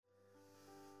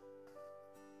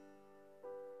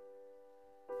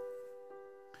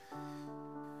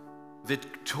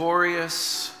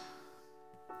victorious,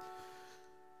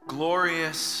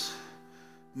 glorious,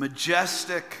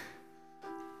 majestic,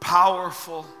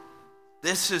 powerful.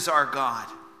 This is our God.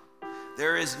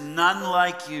 There is none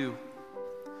like you.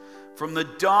 From the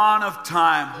dawn of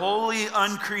time, holy,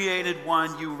 uncreated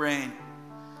one, you reign.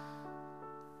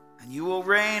 And you will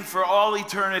reign for all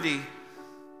eternity.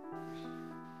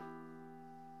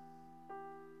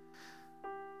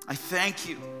 I thank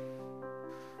you,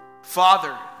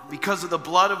 Father, because of the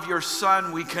blood of your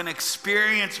Son, we can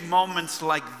experience moments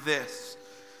like this,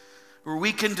 where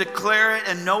we can declare it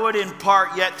and know it in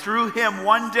part, yet through him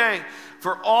one day,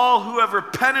 for all who have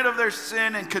repented of their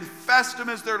sin and confessed him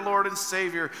as their Lord and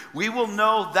Savior, we will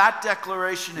know that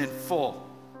declaration in full.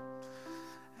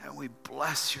 And we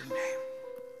bless your name.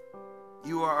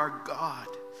 You are our God.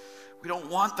 We don't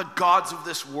want the gods of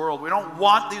this world. We don't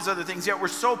want these other things, yet we're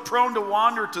so prone to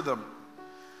wander to them.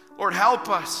 Lord, help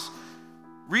us.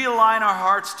 Realign our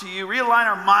hearts to you. Realign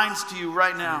our minds to you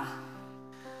right now.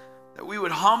 That we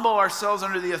would humble ourselves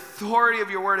under the authority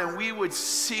of your word and we would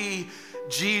see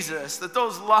Jesus. That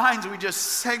those lines we just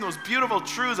sang, those beautiful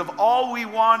truths of all we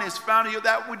want is found in you,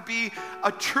 that would be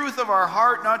a truth of our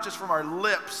heart, not just from our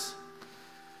lips.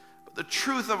 The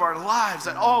truth of our lives,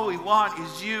 that all we want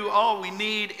is you, all we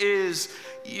need is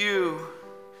you.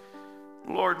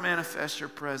 Lord, manifest your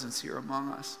presence here among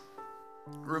us.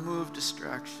 Remove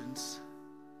distractions.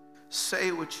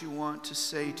 Say what you want to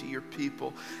say to your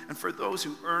people. And for those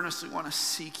who earnestly want to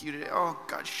seek you today, oh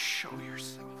God, show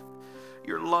yourself.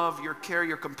 Your love, your care,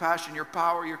 your compassion, your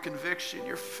power, your conviction,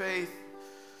 your faith.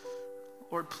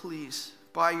 Lord, please,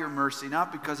 by your mercy,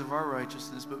 not because of our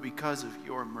righteousness, but because of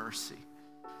your mercy.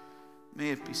 May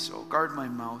it be so. Guard my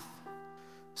mouth.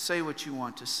 Say what you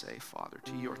want to say, Father,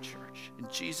 to your church. In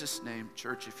Jesus' name,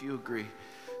 church, if you agree,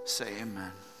 say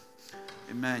amen.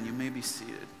 Amen. You may be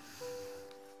seated.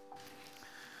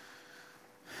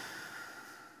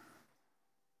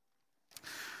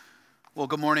 Well,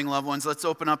 good morning, loved ones. Let's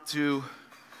open up to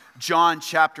John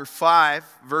chapter 5,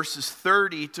 verses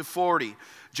 30 to 40.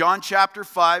 John chapter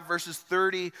 5, verses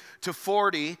 30 to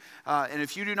 40. And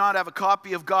if you do not have a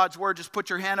copy of God's Word, just put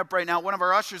your hand up right now. One of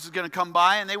our ushers is going to come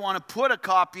by, and they want to put a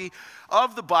copy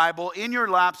of the Bible in your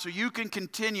lap so you can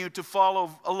continue to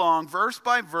follow along verse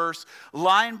by verse,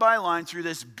 line by line through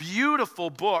this beautiful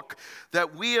book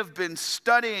that we have been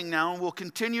studying now and will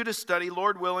continue to study,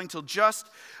 Lord willing, till just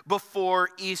before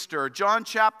Easter. John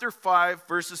chapter 5,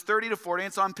 verses 30 to 40.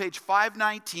 It's on page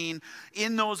 519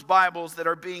 in those Bibles that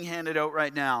are being handed out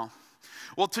right now.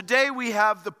 Well, today we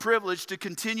have the privilege to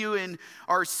continue in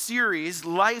our series,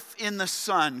 Life in the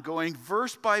Son, going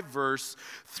verse by verse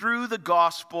through the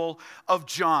Gospel of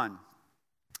John.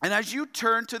 And as you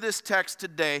turn to this text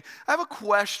today, I have a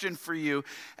question for you.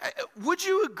 Would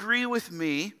you agree with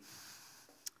me,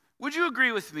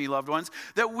 loved ones,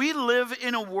 that we live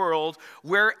in a world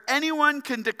where anyone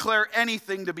can declare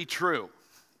anything to be true?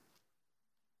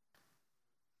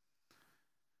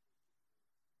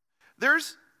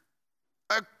 There's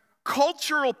a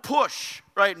cultural push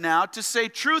right now to say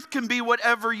truth can be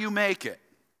whatever you make it.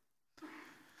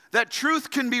 That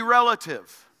truth can be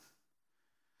relative.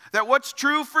 That what's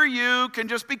true for you can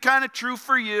just be kind of true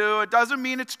for you. It doesn't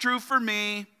mean it's true for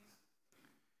me.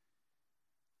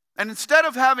 And instead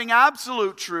of having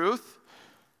absolute truth,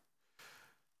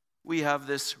 we have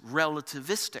this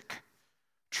relativistic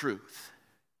truth.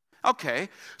 Okay,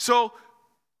 so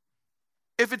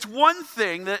if it's one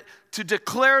thing that to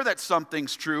declare that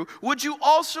something's true, would you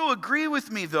also agree with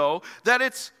me, though, that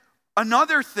it's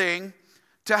another thing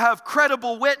to have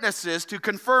credible witnesses to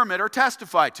confirm it or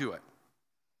testify to it?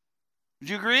 Would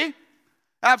you agree?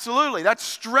 Absolutely. That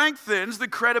strengthens the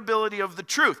credibility of the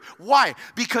truth. Why?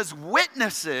 Because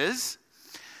witnesses,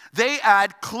 they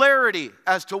add clarity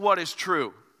as to what is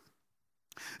true.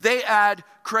 They add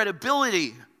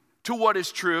credibility to what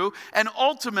is true, and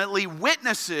ultimately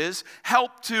witnesses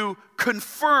help to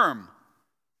confirm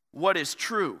what is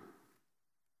true.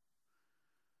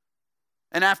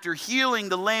 And after healing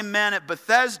the lame man at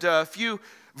Bethesda a few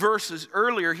verses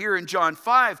earlier here in John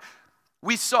 5,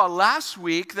 we saw last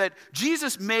week that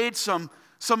Jesus made some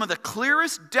of the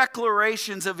clearest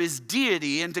declarations of his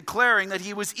deity in declaring that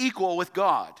he was equal with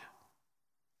God.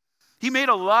 He made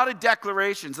a lot of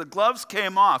declarations. The gloves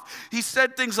came off. He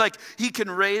said things like he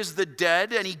can raise the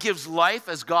dead and he gives life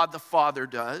as God the Father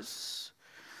does.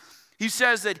 He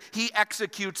says that he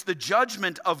executes the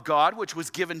judgment of God, which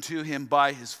was given to him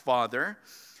by his Father.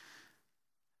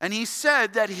 And he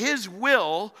said that his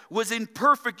will was in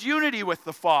perfect unity with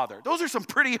the Father. Those are some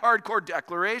pretty hardcore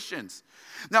declarations.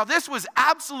 Now, this was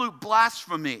absolute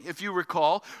blasphemy, if you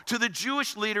recall, to the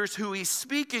Jewish leaders who he's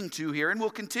speaking to here, and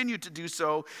will continue to do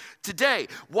so today.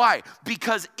 Why?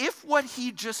 Because if what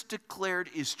he just declared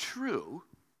is true,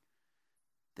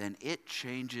 then it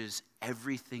changes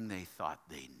everything they thought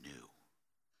they knew.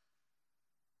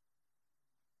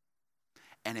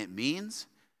 And it means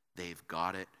they've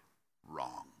got it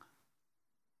wrong.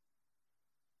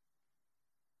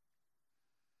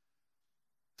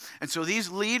 And so these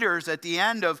leaders at the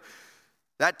end of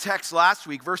that text last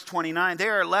week, verse 29, they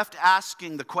are left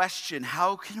asking the question,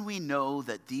 how can we know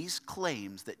that these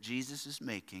claims that Jesus is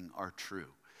making are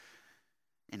true?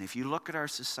 And if you look at our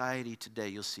society today,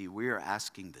 you'll see we are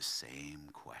asking the same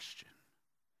question.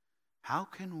 How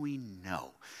can we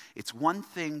know? It's one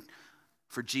thing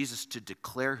for Jesus to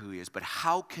declare who he is, but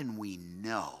how can we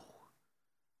know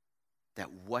that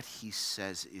what he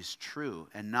says is true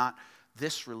and not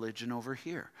this religion over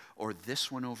here or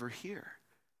this one over here?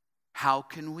 How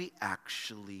can we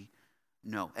actually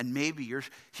know? And maybe you're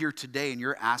here today and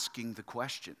you're asking the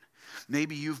question.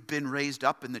 Maybe you've been raised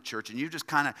up in the church and you've just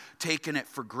kind of taken it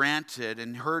for granted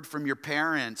and heard from your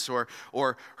parents or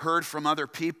heard from other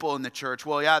people in the church.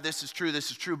 Well, yeah, this is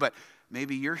true. But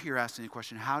maybe you're here asking the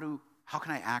question, how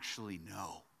can I actually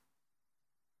know?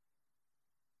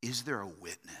 Is there a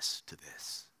witness to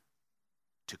this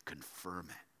to confirm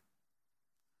it?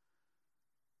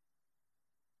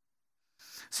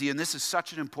 See, and this is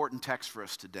such an important text for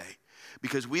us today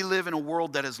because we live in a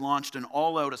world that has launched an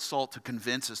all-out assault to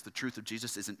convince us the truth of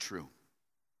Jesus isn't true.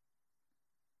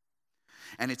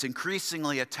 And it's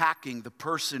increasingly attacking the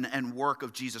person and work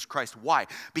of Jesus Christ. Why?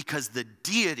 Because the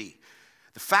deity,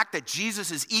 the fact that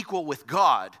Jesus is equal with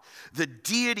God, the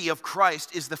deity of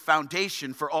Christ is the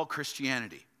foundation for all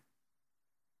Christianity.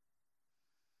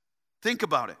 Think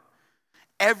about it.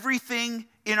 Everything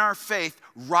in our faith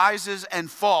rises and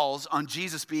falls on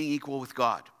Jesus being equal with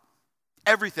God.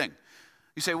 Everything.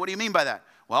 You say, what do you mean by that?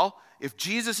 Well, if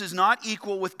Jesus is not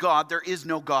equal with God, there is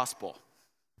no gospel.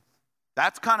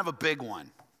 That's kind of a big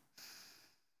one.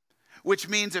 Which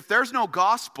means if there's no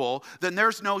gospel, then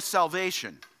there's no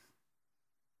salvation.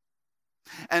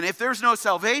 And if there's no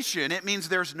salvation, it means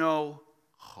there's no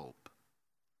hope.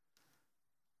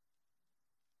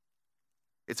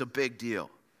 It's a big deal.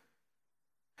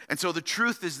 And so the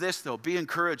truth is this, though. Be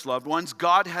encouraged, loved ones.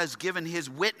 God has given his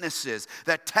witnesses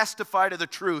that testify to the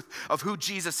truth of who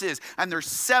Jesus is. And there's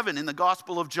 7 in the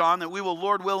Gospel of John that we will,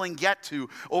 Lord willing, get to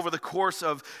over the course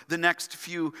of the next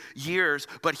few years.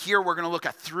 But here we're going to look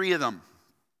at 3 of them.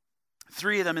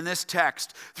 3 of them in this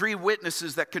text. 3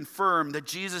 witnesses that confirm that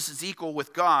Jesus is equal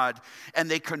with God.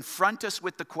 And they confront us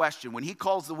with the question. When he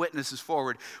calls the witnesses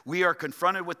forward, we are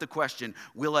confronted with the question,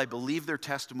 will I believe their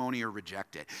testimony or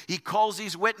reject it? He calls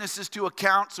these witnesses to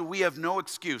account so we have no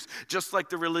excuse. Just like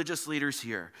the religious leaders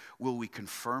here. Will we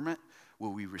confirm it?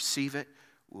 Will we receive it?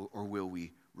 Or will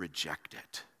we reject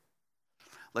it?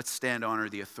 Let's stand honor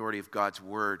the authority of God's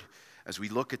word as we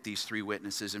look at these 3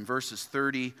 witnesses in verses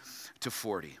 30 to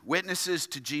 40. Witnesses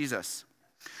to Jesus.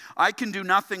 I can do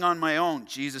nothing on my own.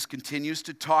 Jesus continues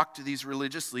to talk to these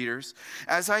religious leaders.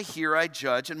 As I hear, I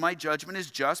judge, and my judgment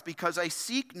is just because I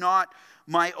seek not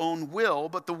my own will,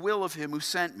 but the will of him who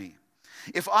sent me.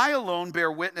 If I alone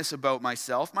bear witness about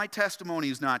myself, my testimony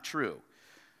is not true.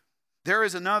 There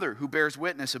is another who bears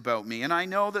witness about me, and I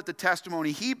know that the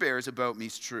testimony he bears about me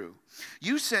is true.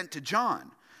 You sent to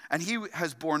John, and he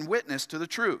has borne witness to the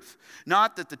truth.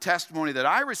 Not that the testimony that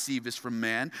I receive is from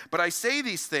man, but I say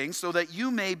these things so that you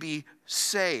may be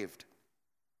saved.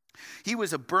 He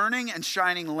was a burning and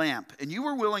shining lamp, and you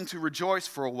were willing to rejoice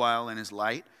for a while in his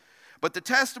light. But the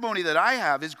testimony that I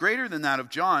have is greater than that of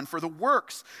John, for the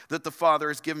works that the Father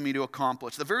has given me to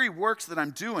accomplish, the very works that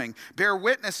I'm doing, bear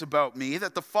witness about me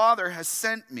that the Father has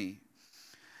sent me.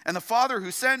 And the Father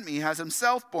who sent me has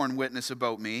himself borne witness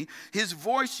about me. His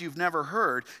voice you've never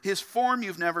heard, his form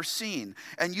you've never seen.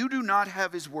 And you do not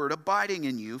have his word abiding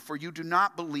in you, for you do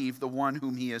not believe the one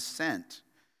whom he has sent.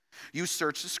 You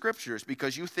search the scriptures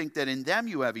because you think that in them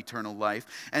you have eternal life,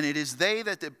 and it is they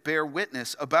that bear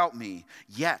witness about me.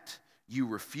 Yet you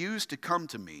refuse to come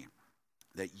to me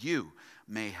that you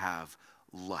may have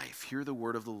life. Hear the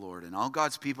word of the Lord. And all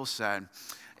God's people said,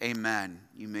 amen.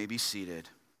 You may be seated.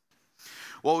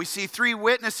 Well, we see 3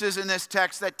 witnesses in this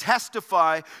text that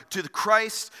testify to the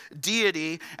Christ's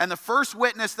deity. And the first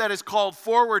witness that is called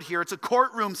forward here, it's a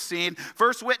courtroom scene.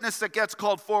 First witness that gets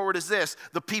called forward is this,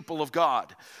 the people of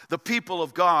God. The people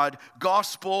of God,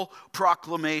 gospel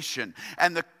proclamation.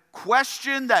 And the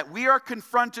question that we are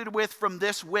confronted with from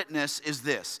this witness is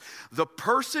this: the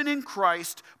person in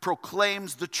Christ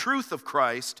proclaims the truth of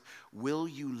Christ. Will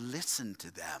you listen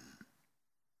to them?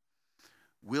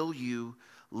 Will you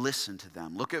listen to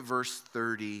them? Look at verse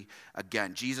 30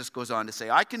 again. Jesus goes on to say,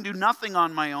 I can do nothing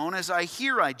on my own. As I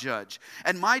hear, I judge.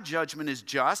 And my judgment is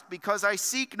just, because I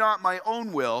seek not my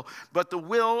own will, but the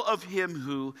will of him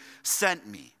who sent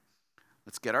me.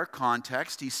 Let's get our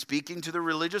context. He's speaking to the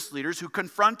religious leaders who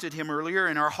confronted him earlier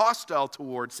and are hostile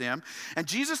towards him. And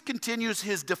Jesus continues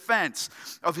his defense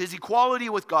of his equality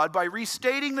with God by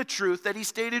restating the truth that he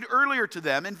stated earlier to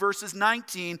them in verses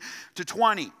 19 to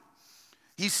 20.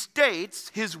 He states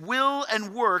his will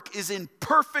and work is in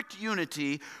perfect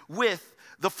unity with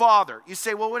the Father. You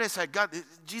say, well, wait a second. God,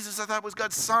 Jesus, I thought was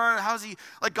God's Son. How's he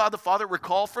like God the Father?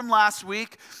 Recall from last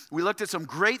week, we looked at some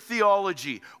great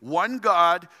theology. One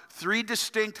God, three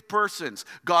distinct persons.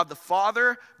 God the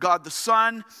Father, God the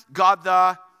Son, God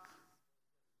the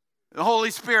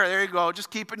Holy Spirit. There you go.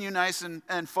 Just keeping you nice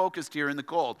and focused here in the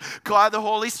cold. God the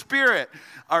Holy Spirit.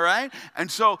 All right? And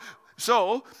so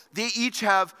they each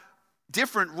have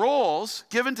different roles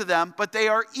given to them, but they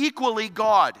are equally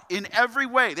God in every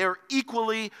way. They are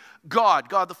equally God.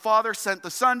 God the Father sent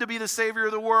the Son to be the Savior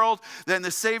of the world. Then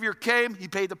the Savior came. He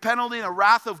paid the penalty and the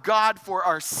wrath of God for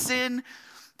our sin,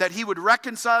 that he would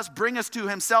reconcile us, bring us to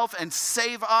himself, and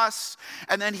save us.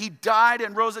 And then he died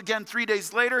and rose again 3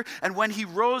 days later. And when he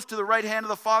rose to the right hand of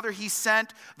the Father, he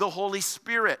sent the Holy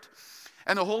Spirit.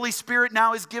 And the Holy Spirit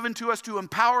now is given to us to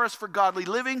empower us for godly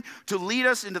living, to lead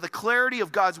us into the clarity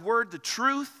of God's word, the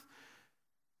truth,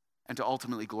 and to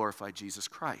ultimately glorify Jesus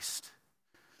Christ.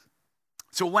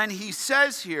 So when he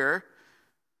says here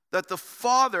that the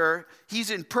Father,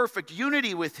 he's in perfect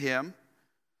unity with him,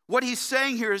 what he's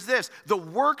saying here is this: the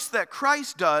works that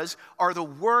Christ does are the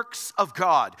works of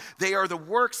God. They are the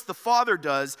works the Father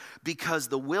does, because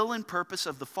the will and purpose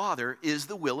of the Father is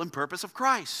the will and purpose of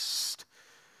Christ.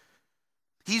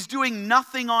 He's doing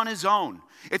nothing on his own.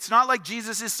 It's not like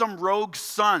Jesus is some rogue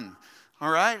son, all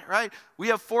right? We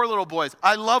have 4 little boys.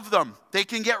 I love them. They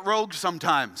can get rogue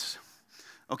sometimes,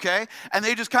 okay? And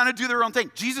they just kind of do their own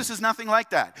thing. Jesus is nothing like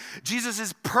that. Jesus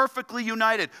is perfectly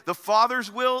united. The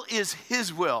Father's will is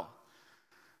his will.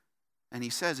 And he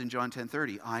says in John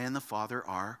 10:30, I and the Father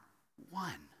are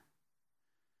one.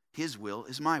 His will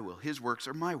is my will. His works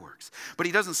are my works. But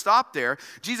he doesn't stop there.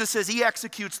 Jesus says he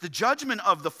executes the judgment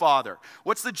of the Father.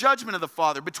 What's the judgment of the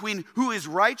Father? Between who is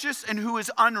righteous and who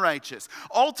is unrighteous.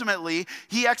 Ultimately,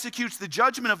 he executes the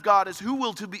judgment of God as who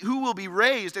will be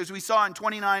raised, as we saw in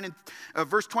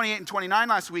verse 28 and 29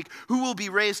 last week, who will be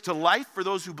raised to life for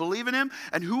those who believe in him,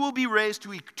 and who will be raised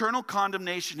to eternal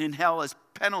condemnation in hell as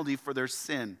penalty for their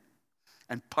sin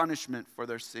and punishment for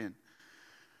their sin.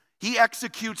 He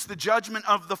executes the judgment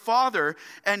of the Father,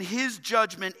 and his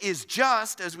judgment is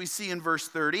just, as we see in verse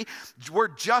 30. The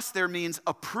word just there means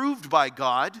approved by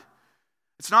God.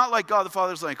 It's not like God the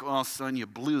Father's like, well, son, you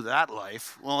blew that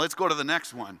life. Well, let's go to the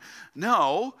next one.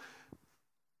 No,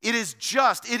 it is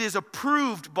just. It is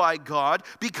approved by God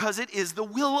because it is the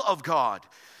will of God.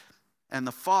 And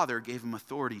the Father gave him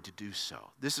authority to do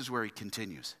so. This is where he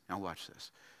continues. Now watch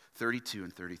this. 32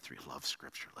 and 33. Love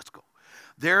Scripture. Let's go.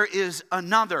 There is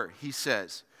another, he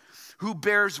says, who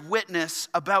bears witness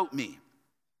about me.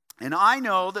 And I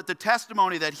know that the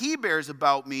testimony that he bears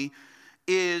about me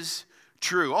is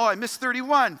true. Oh, I missed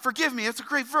 31. Forgive me. It's a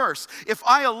great verse. If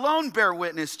I alone bear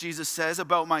witness, Jesus says,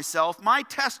 about myself, my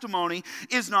testimony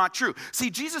is not true. See,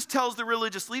 Jesus tells the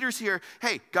religious leaders here,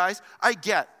 hey, guys, I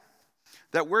get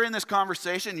that we're in this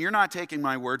conversation. You're not taking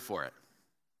my word for it.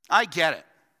 I get it.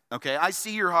 Okay, I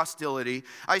see your hostility.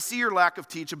 I see your lack of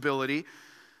teachability.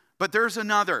 But there's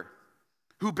another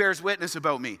who bears witness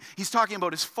about me. He's talking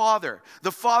about his Father.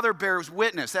 The Father bears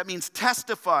witness. That means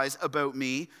testifies about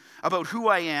me, about who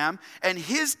I am. And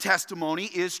his testimony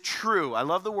is true. I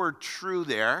love the word true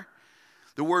there.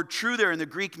 The word true there in the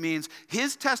Greek means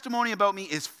his testimony about me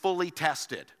is fully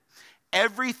tested.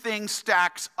 Everything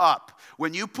stacks up.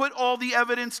 When you put all the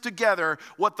evidence together,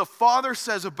 what the Father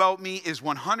says about me is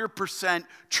 100%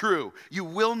 true. You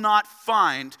will not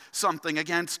find something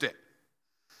against it.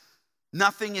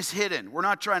 Nothing is hidden. We're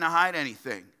not trying to hide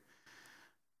anything.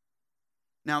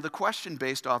 Now, the question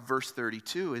based off verse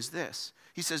 32 is this.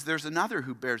 He says, there's another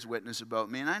who bears witness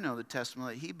about me, and I know the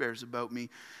testimony that he bears about me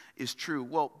is true.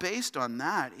 Well, based on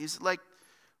that, he's like,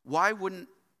 why wouldn't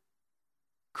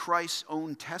Christ's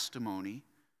own testimony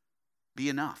be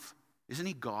enough? Isn't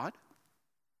he God?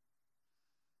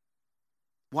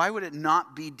 Why would it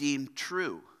not be deemed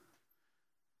true?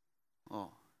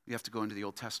 Well, you have to go into the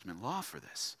Old Testament law for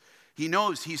this. He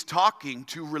knows he's talking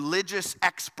to religious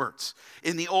experts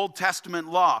in the Old Testament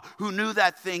law who knew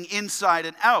that thing inside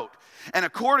and out. And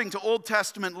according to Old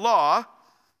Testament law,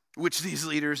 which these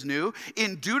leaders knew,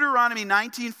 in Deuteronomy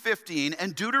 19:15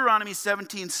 and Deuteronomy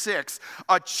 17:6,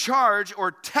 a charge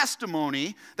or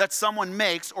testimony that someone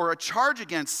makes or a charge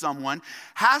against someone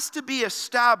has to be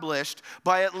established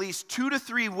by at least 2 to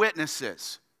 3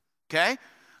 witnesses. Okay?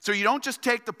 So you don't just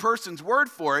take the person's word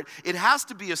for it. It has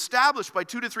to be established by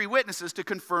 2 to 3 witnesses to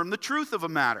confirm the truth of a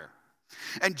matter.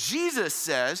 And Jesus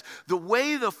says the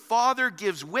way the Father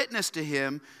gives witness to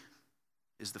him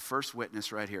is the first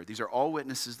witness right here. These are all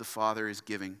witnesses the Father is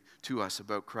giving to us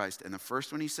about Christ. And the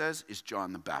first one he says is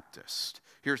John the Baptist.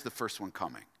 Here's the first one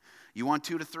coming. You want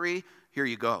 2 to 3? Here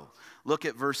you go. Look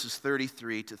at verses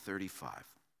 33 to 35.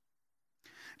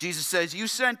 Jesus says, you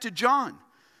sent to John,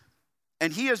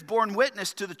 and he has borne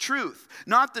witness to the truth.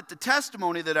 Not that the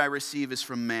testimony that I receive is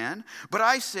from man, but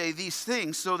I say these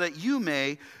things so that you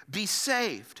may be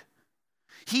saved.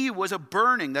 He was a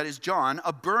burning, that is John,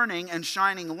 a burning and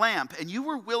shining lamp, and you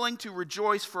were willing to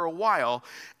rejoice for a while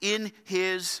in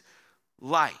his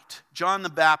light. John the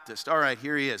Baptist. All right,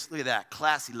 here he is. Look at that.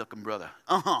 Classy looking brother.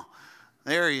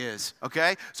 There he is.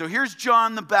 Okay? So here's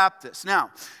John the Baptist.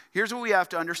 Now, here's what we have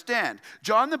to understand.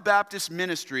 John the Baptist's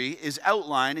ministry is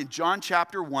outlined in John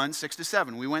chapter 1, 6 to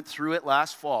 7. We went through it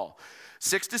last fall.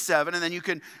 6 to 7, and then you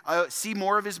can see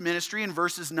more of his ministry in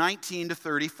verses 19 to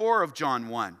 34 of John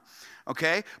 1.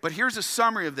 Okay? But here's a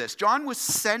summary of this. John was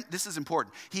sent, this is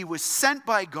important. He was sent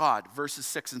by God, verses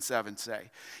 6 and 7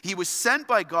 say. He was sent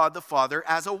by God the Father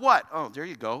as a what? Oh, there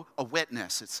you go. A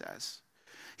witness, it says.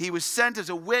 He was sent as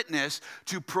a witness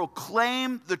to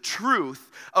proclaim the truth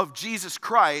of Jesus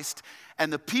Christ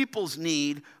and the people's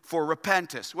need for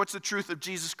repentance. What's the truth of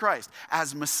Jesus Christ?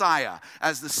 As Messiah,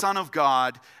 as the Son of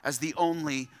God, as the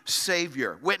only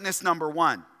Savior. Witness number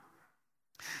 1.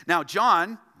 Now,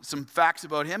 John, some facts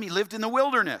about him. He lived in the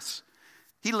wilderness.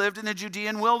 He lived in the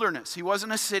Judean wilderness. He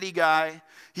wasn't a city guy.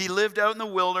 He lived out in the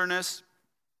wilderness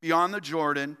beyond the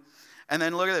Jordan. And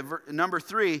then look at it. Number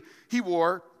 3, he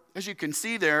wore, as you can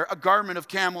see there, a garment of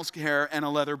camel's hair and a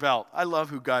leather belt. I love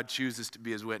who God chooses to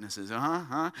be his witnesses.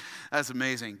 That's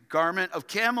amazing. Garment of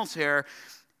camel's hair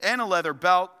and a leather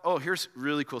belt. Oh, here's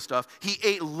really cool stuff. He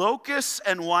ate locusts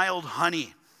and wild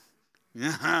honey.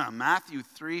 Matthew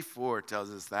 3:4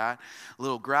 tells us that. A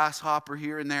little grasshopper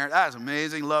here and there. That is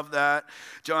amazing. Love that.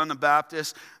 John the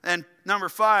Baptist. And number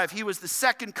 5, he was the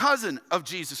second cousin of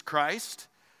Jesus Christ.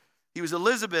 He was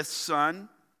Elizabeth's son,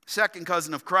 second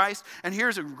cousin of Christ. And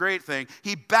here's a great thing.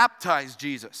 He baptized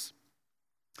Jesus.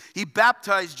 He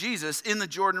baptized Jesus in the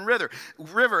Jordan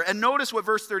River. And notice what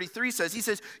verse 33 says. He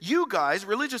says, you guys,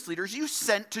 religious leaders, you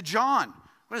sent to John.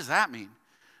 What does that mean?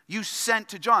 You sent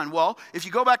to John. Well, if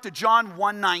you go back to John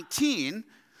 1:19,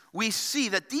 we see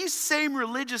that these same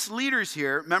religious leaders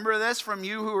here, remember this from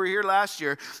you who were here last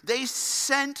year, they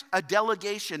sent a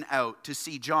delegation out to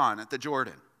see John at the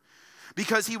Jordan.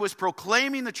 Because he was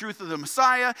proclaiming the truth of the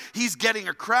Messiah, he's getting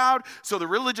a crowd, so the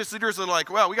religious leaders are like,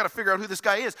 well, we got to figure out who this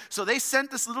guy is. So they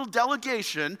sent this little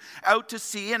delegation out to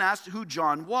see and asked who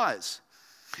John was.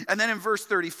 And then in verse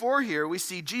 34 here, we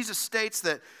see Jesus states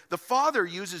that the Father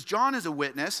uses John as a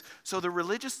witness so the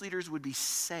religious leaders would be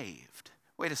saved.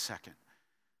 Wait a second.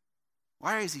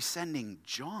 Why is he sending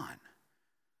John?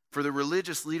 For the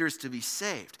religious leaders to be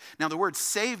saved. Now the word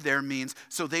saved there means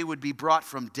so they would be brought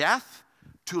from death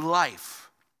to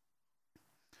life.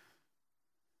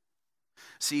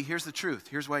 See, here's the truth.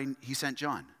 Here's why he sent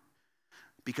John.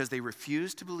 Because they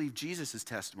refused to believe Jesus'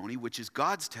 testimony, which is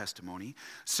God's testimony,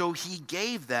 so he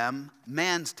gave them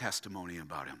man's testimony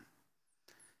about him.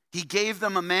 He gave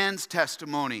them a man's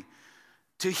testimony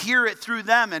to hear it through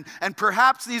them. And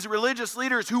perhaps these religious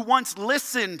leaders who once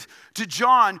listened to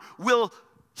John will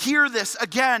hear this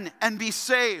again and be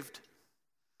saved.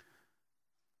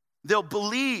 They'll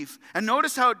believe. And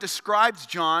notice how it describes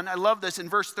John. I love this in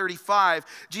verse 35.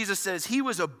 Jesus says, he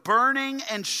was a burning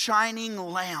and shining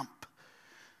lamp.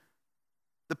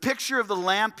 The picture of the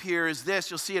lamp here is this.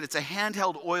 You'll see it. It's a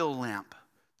handheld oil lamp.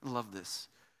 I love this.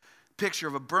 Picture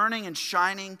of a burning and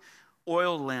shining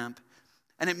oil lamp.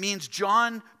 And it means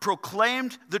John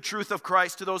proclaimed the truth of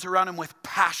Christ to those around him with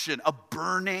passion. A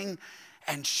burning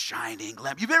and shining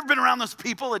lamp. You've ever been around those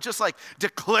people that just like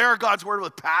declare God's word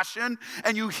with passion?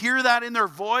 And you hear that in their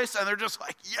voice and they're just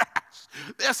like, yes,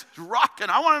 this is rocking.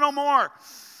 I want to know more.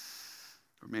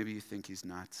 Or maybe you think he's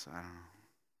nuts. I don't know.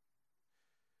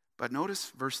 But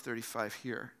notice verse 35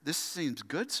 here. This seems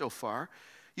good so far.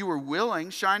 You were willing,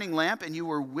 shining lamp, and you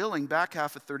were willing, back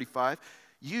half of 35,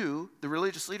 you, the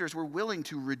religious leaders, were willing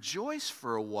to rejoice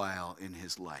for a while in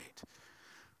his light.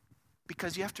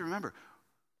 Because you have to remember,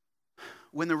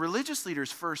 when the religious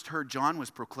leaders first heard John was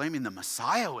proclaiming the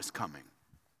Messiah was coming,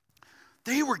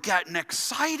 they were getting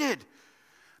excited.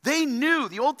 They knew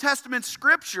the Old Testament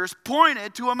scriptures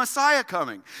pointed to a Messiah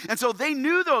coming. And so they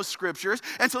knew those scriptures.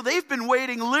 And so they've been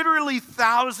waiting literally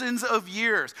thousands of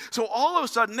years. So all of a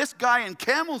sudden, this guy in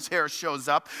camel's hair shows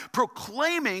up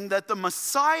proclaiming that the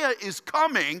Messiah is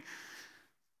coming.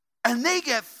 And they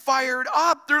get fired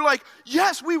up. They're like,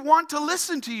 yes, we want to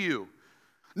listen to you.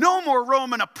 No more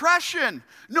Roman oppression.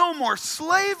 No more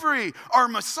slavery. Our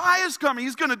Messiah's coming.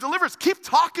 He's going to deliver us. Keep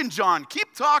talking, John.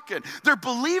 Keep talking. They're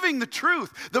believing the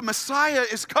truth. The Messiah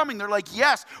is coming. They're like,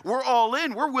 yes, we're all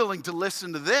in. We're willing to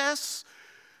listen to this.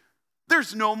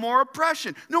 There's no more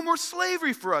oppression. No more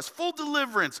slavery for us. Full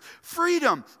deliverance.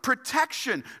 Freedom.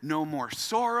 Protection. No more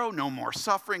sorrow. No more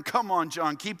suffering. Come on,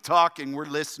 John. Keep talking. We're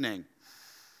listening.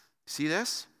 See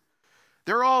this?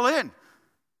 They're all in.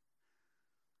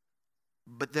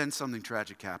 But then something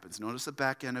tragic happens. Notice the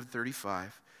back end of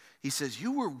 35. He says,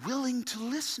 you were willing to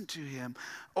listen to him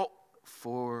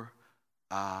for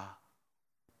a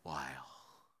while.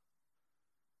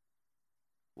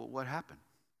 Well, what happened?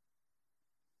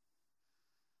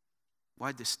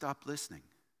 Why'd they stop listening?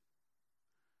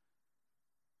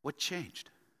 What changed?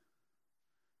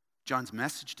 John's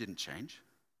message didn't change.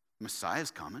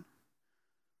 Messiah's coming.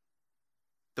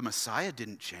 The Messiah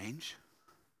didn't change.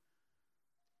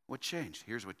 What changed?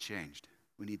 Here's what changed.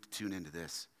 We need to tune into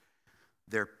this.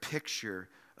 Their picture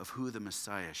of who the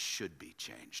Messiah should be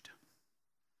changed.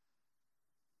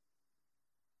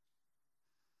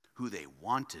 Who they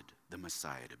wanted the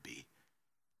Messiah to be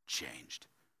changed.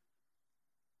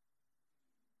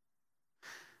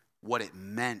 What it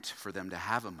meant for them to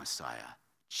have a Messiah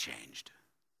changed.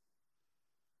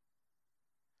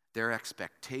 Their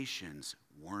expectations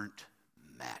weren't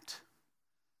met.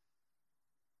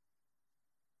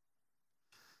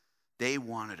 They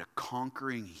wanted a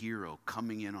conquering hero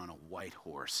coming in on a white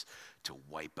horse to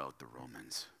wipe out the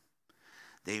Romans.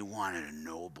 They wanted a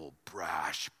noble,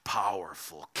 brash,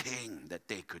 powerful king that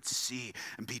they could see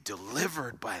and be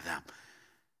delivered by them.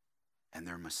 And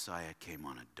their Messiah came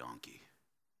on a donkey.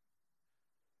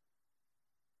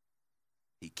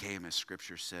 He came, as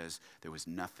Scripture says, there was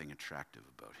nothing attractive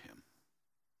about him.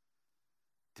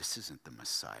 This isn't the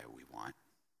Messiah we want.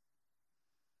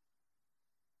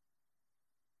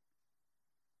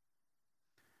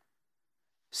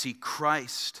 See,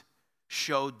 Christ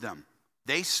showed them.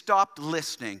 They stopped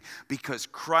listening because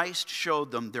Christ showed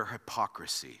them their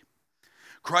hypocrisy.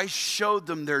 Christ showed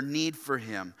them their need for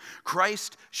him.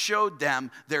 Christ showed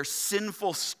them their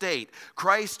sinful state.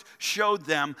 Christ showed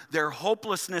them their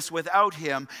hopelessness without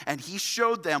him, and he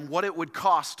showed them what it would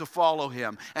cost to follow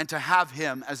him and to have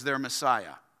him as their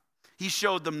Messiah. He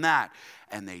showed them that,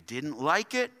 and they didn't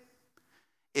like it.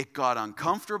 It got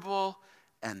uncomfortable,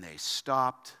 and they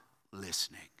stopped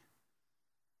listening.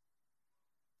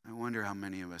 I wonder how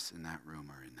many of us in that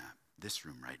room are in this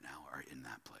room right now are in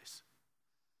that place.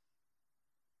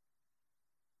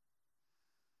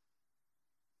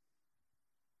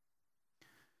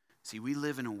 See, we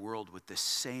live in a world with the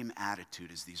same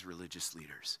attitude as these religious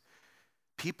leaders.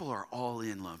 People are all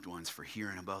in, loved ones, for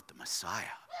hearing about the Messiah.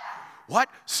 What?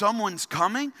 Someone's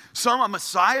coming? A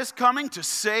Messiah's coming to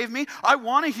save me? I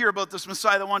want to hear about this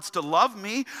Messiah that wants to love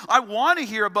me. I want to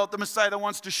hear about the Messiah that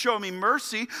wants to show me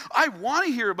mercy. I want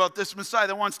to hear about this Messiah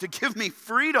that wants to give me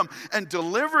freedom and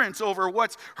deliverance over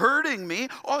what's hurting me.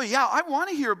 Oh yeah, I want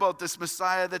to hear about this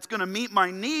Messiah that's going to meet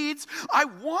my needs. I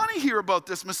want to hear about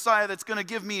this Messiah that's going to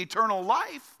give me eternal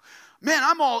life. Man,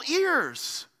 I'm all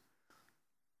ears.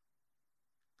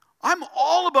 I'm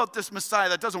all about this Messiah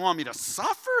that doesn't want me to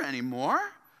suffer anymore.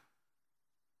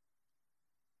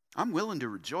 I'm willing to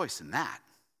rejoice in that.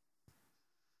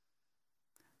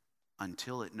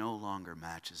 Until it no longer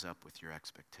matches up with your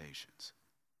expectations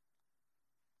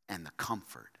and the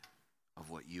comfort of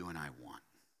what you and I want.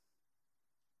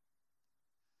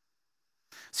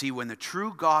 See, when the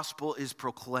true gospel is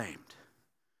proclaimed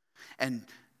and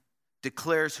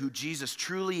declares who Jesus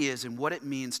truly is and what it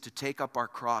means to take up our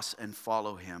cross and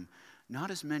follow him, not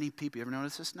as many people, you ever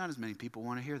notice this? Not as many people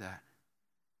want to hear that.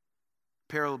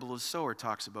 Parable of the sower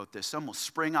talks about this. Some will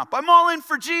spring up. I'm all in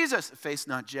for Jesus. Faith's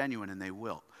not genuine, and they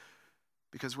will.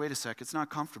 Because wait a sec, it's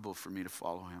not comfortable for me to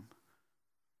follow him.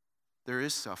 There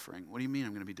is suffering. What do you mean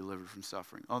I'm going to be delivered from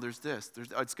suffering? Oh, there's this.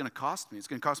 It's going to cost me. It's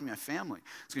going to cost me my family.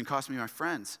 It's going to cost me my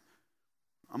friends.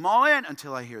 I'm all in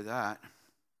until I hear that.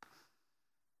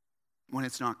 When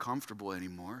it's not comfortable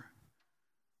anymore.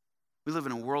 We live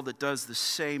in a world that does the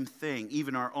same thing,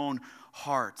 even our own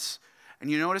hearts. And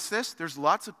you notice this? There's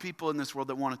lots of people in this world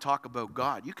that want to talk about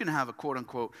God. You can have a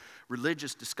quote-unquote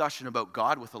religious discussion about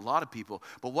God with a lot of people,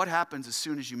 but what happens as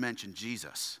soon as you mention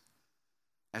Jesus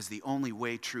as the only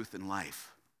way, truth, and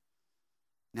life?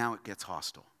 Now it gets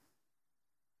hostile.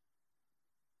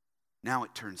 Now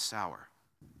it turns sour.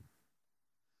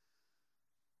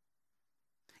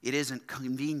 It isn't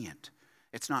convenient.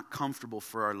 It's not comfortable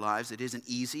for our lives. It isn't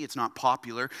easy. It's not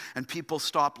popular. And people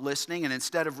stop listening. And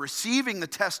instead of receiving the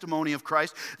testimony of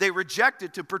Christ, they reject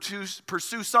it to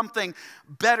pursue something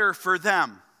better for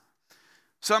them.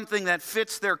 Something that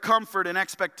fits their comfort and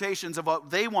expectations of what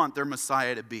they want their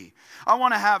Messiah to be. I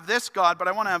want to have this God, but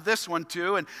I want to have this one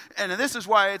too. And this is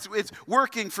why it's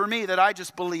working for me that I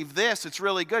just believe this. It's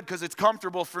really good because it's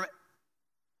comfortable for me.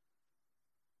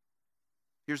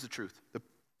 Here's the truth. The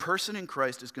person in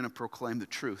Christ is going to proclaim the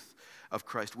truth of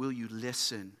Christ. Will you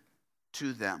listen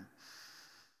to them?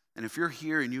 And if you're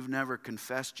here and you've never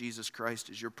confessed Jesus Christ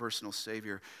as your personal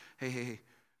Savior, hey,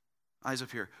 eyes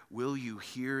up here. Will you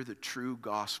hear the true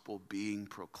gospel being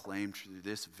proclaimed through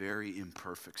this very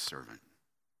imperfect servant?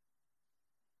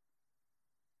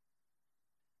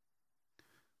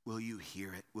 Will you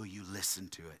hear it? Will you listen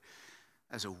to it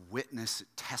as a witness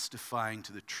testifying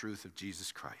to the truth of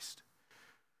Jesus Christ,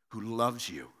 who loves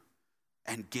you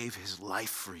and gave his life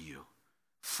for you,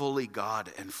 fully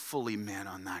God and fully man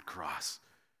on that cross,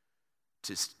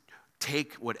 to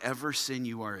take whatever sin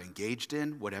you are engaged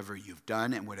in, whatever you've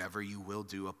done, and whatever you will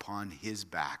do upon his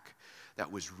back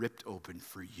that was ripped open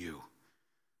for you,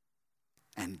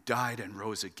 and died and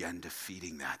rose again,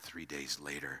 defeating that 3 days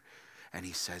later. And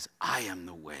he says, I am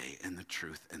the way and the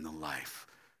truth and the life.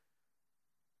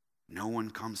 No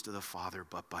one comes to the Father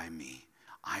but by me.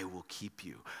 I will keep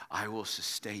you. I will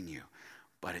sustain you.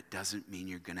 But it doesn't mean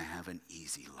you're going to have an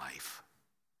easy life.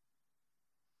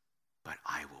 But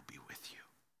I will be with you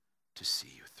to see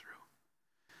you through.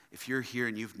 If you're here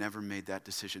and you've never made that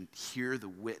decision, hear the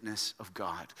witness of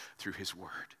God through his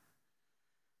word.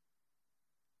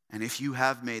 And if you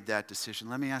have made that decision,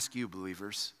 let me ask you,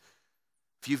 believers,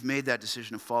 if you've made that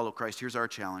decision to follow Christ, here's our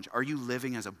challenge. Are you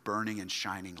living as a burning and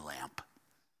shining lamp?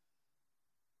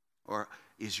 Or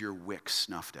is your wick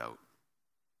snuffed out?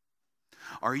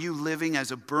 Are you living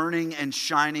as a burning and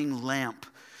shining lamp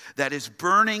that is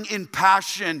burning in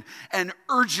passion and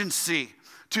urgency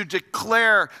to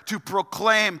declare, to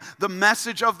proclaim the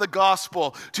message of the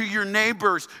gospel to your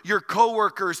neighbors, your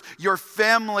coworkers, your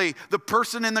family, the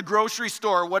person in the grocery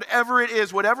store, whatever it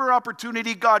is, whatever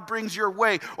opportunity God brings your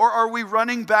way? Or are we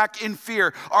running back in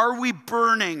fear? Are we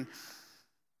burning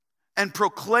and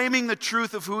proclaiming the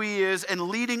truth of who he is and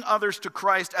leading others to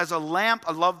Christ as a lamp?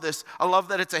 I love this. I love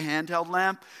that it's a handheld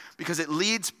lamp because it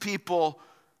leads people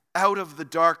out of the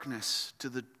darkness to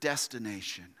the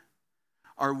destination.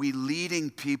 Are we leading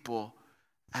people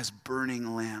as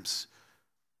burning lamps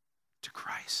to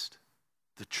Christ,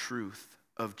 the truth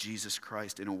of Jesus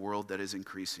Christ in a world that is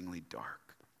increasingly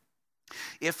dark?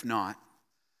 If not,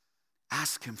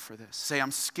 ask him for this. Say,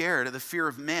 I'm scared of the fear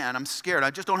of man. I'm scared.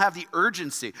 I just don't have the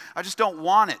urgency. I just don't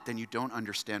want it. Then you don't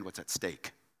understand what's at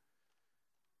stake.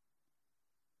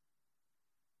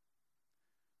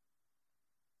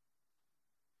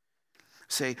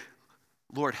 Say,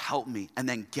 Lord, help me, and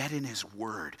then get in his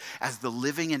word. As the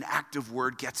living and active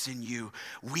word gets in you,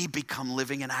 we become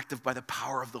living and active by the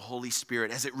power of the Holy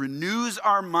Spirit as it renews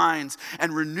our minds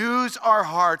and renews our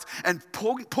hearts and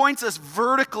points us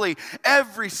vertically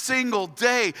every single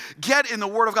day. Get in the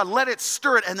word of God. Let it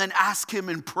stir it, and then ask him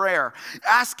in prayer.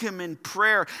 Ask him in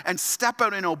prayer and step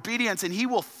out in obedience, and he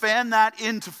will fan that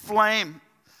into flame.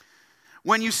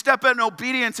 When you step out in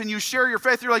obedience and you share your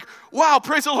faith, you're like, wow,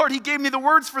 praise the Lord, he gave me the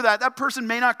words for that. That person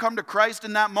may not come to Christ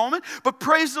in that moment, but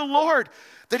praise the Lord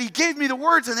that he gave me the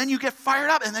words. And then you get fired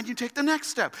up, and then you take the next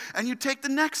step, and you take the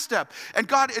next step. And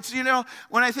God, it's,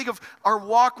 when I think of our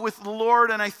walk with the Lord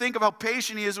and I think of how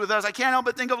patient he is with us, I can't help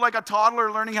but think of like a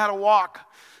toddler learning how to walk.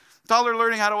 Toddler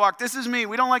learning how to walk. This is me.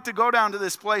 We don't like to go down to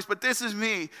this place, but this is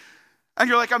me. And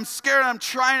you're like, I'm scared, I'm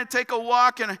trying to take a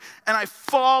walk, and I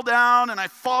fall down, and I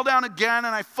fall down again,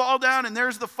 and I fall down, and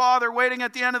there's the Father waiting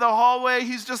at the end of the hallway.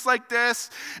 He's just like this,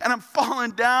 and I'm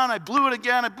falling down. I blew it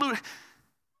again,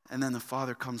 And then the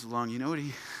Father comes along. You know what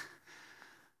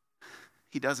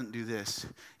he doesn't do this.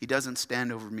 He doesn't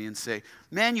stand over me and say,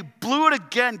 man, you blew it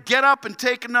again. Get up and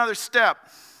take another step.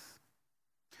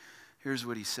 Here's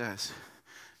what he says.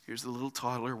 Here's the little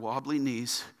toddler, wobbly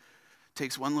knees,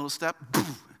 takes one little step,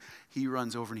 boom. He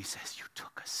runs over and he says, you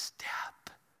took a step.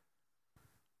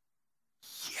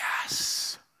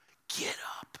 Yes. Get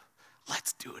up.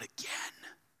 Let's do it again.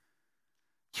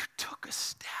 You took a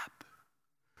step.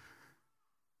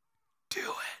 Do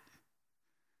it.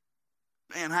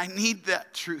 Man, I need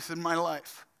that truth in my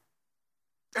life.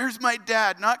 There's my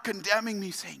dad not condemning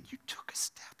me, saying, you took a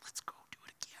step, let's go do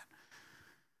it again.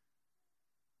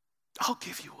 I'll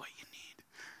give you what you need.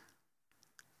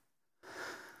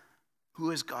 Who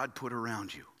has God put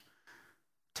around you?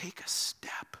 Take a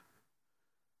step.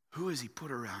 Who has he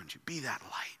put around you? Be that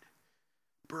light,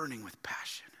 burning with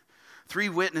passion. 3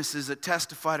 witnesses that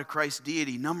testify to Christ's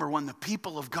deity. Number 1, the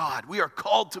people of God. We are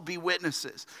called to be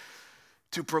witnesses,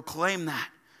 to proclaim that.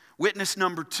 Witness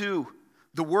number 2,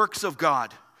 the works of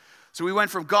God. So we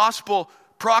went from gospel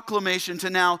proclamation to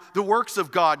now the works of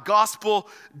God, gospel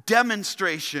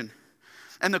demonstration.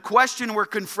 And the question we're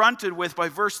confronted with by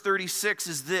verse 36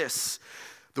 is this: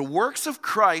 the works of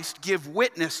Christ give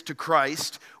witness to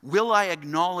Christ. Will I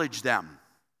acknowledge them?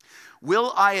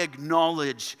 Will I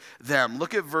acknowledge them?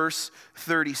 Look at verse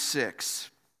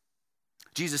 36.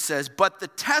 Jesus says, but the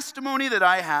testimony that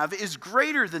I have is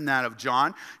greater than that of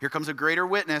John. Here comes a greater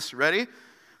witness. Ready?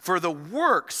 For the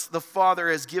works the Father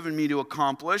has given me to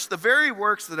accomplish, the very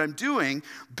works that I'm doing,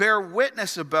 bear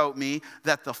witness about me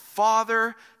that the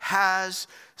Father has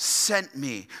sent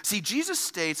me. See, Jesus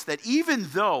states that even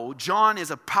though John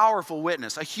is a powerful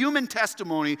witness, a human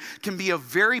testimony can be a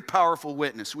very powerful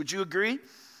witness. Would you agree?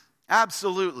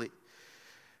 Absolutely.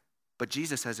 But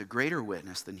Jesus has a greater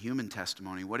witness than human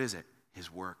testimony. What is it?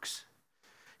 His works.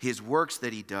 His works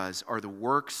that he does are the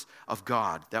works of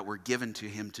God that were given to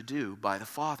him to do by the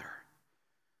Father.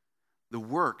 The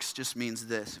works just means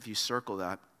this, if you circle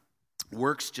that.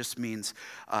 Works just means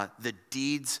the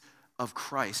deeds of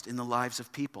Christ in the lives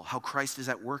of people. How Christ is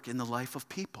at work in the life of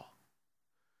people.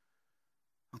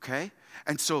 Okay?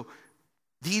 And so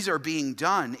these are being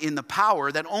done in the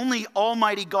power that only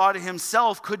Almighty God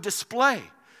himself could display.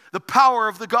 The power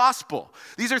of the gospel.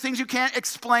 These are things you can't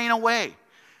explain away.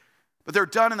 But they're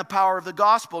done in the power of the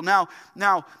gospel. Now,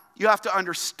 you have to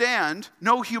understand,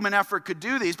 no human effort could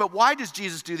do these, but why does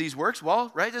Jesus do these works?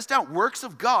 Well, write this down. Works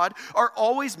of God are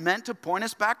always meant to point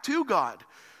us back to God.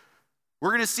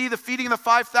 We're going to see the feeding of the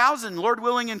 5,000, Lord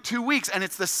willing, in 2 weeks, and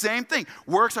it's the same thing.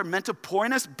 Works are meant to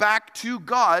point us back to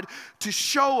God to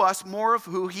show us more of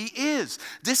who he is.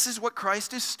 This is what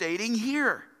Christ is stating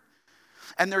here.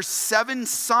 And there's 7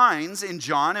 signs in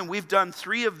John, and we've done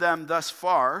 3 of them thus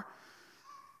far.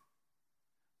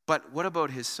 But what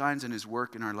about his signs and his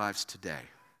work in our lives today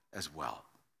as well?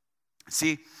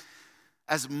 See,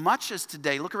 as much as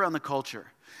today, look around the culture,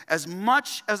 as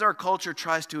much as our culture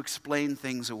tries to explain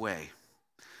things away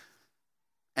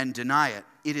and deny it,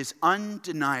 it is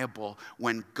undeniable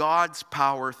when God's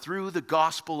power through the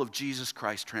gospel of Jesus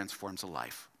Christ transforms a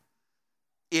life.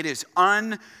 It is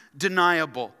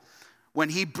undeniable when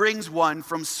he brings one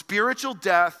from spiritual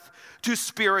death to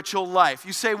spiritual life.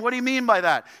 You say, what do you mean by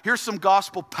that? Here's some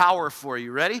gospel power for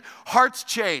you. Ready? Hearts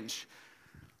change.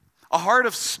 A heart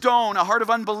of stone, a heart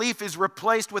of unbelief is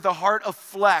replaced with a heart of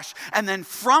flesh. And then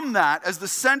from that, as the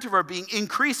center of our being,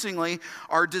 increasingly,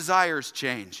 our desires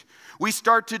change. We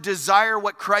start to desire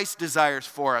what Christ desires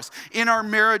for us. In our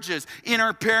marriages, in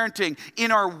our parenting, in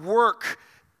our work,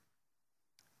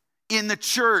 in the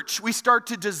church, we start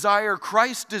to desire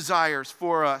Christ's desires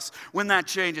for us when that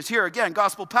changes. Here again,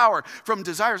 gospel power from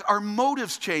desires. Our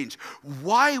motives change.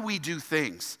 Why we do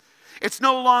things. It's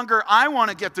no longer, I want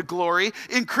to get the glory.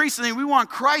 Increasingly, we want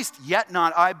Christ, yet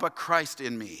not I, but Christ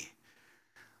in me.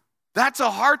 That's a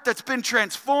heart that's been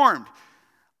transformed.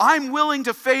 I'm willing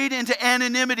to fade into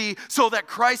anonymity so that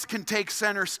Christ can take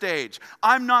center stage.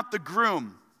 I'm not the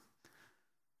groom.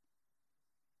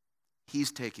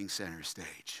 He's taking center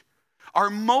stage. Our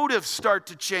motives start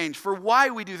to change for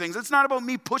why we do things. It's not about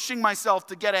me pushing myself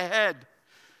to get ahead.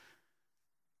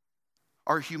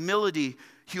 Our humility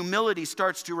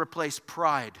starts to replace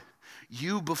pride.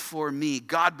 You before me,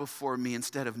 God before me,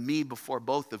 instead of me before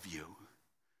both of you.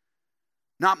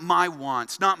 Not my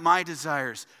wants, not my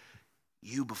desires.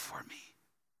 You before me,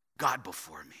 God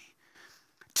before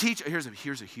me.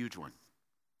 Here's a huge one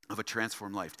of a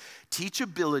transformed life.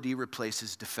 Teachability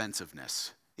replaces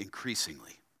defensiveness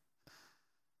increasingly.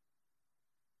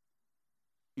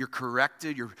 You're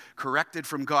corrected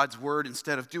from God's word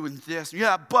instead of doing this.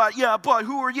 Yeah, but,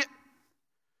 who are you?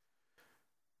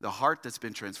 The heart that's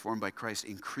been transformed by Christ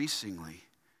increasingly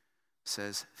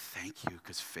says, thank you,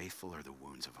 because faithful are the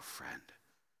wounds of a friend.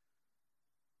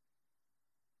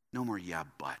 No more, yeah,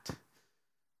 but.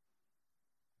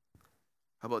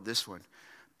 How about this one?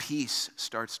 Peace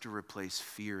starts to replace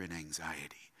fear and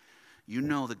anxiety. You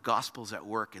know the gospel's at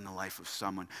work in the life of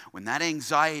someone. When that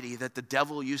anxiety that the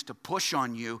devil used to push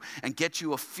on you and get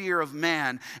you a fear of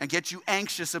man and get you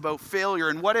anxious about failure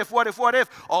and what if,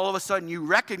 all of a sudden you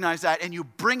recognize that and you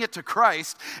bring it to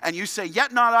Christ and you say,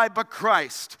 yet not I, but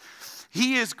Christ.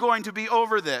 He is going to be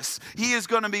over this. He is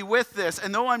going to be with this.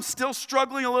 And though I'm still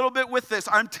struggling a little bit with this,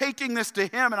 I'm taking this to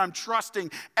him and I'm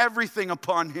trusting everything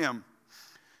upon him.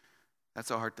 That's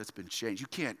a heart that's been changed.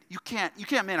 You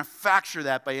can't manufacture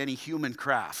that by any human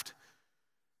craft.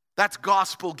 That's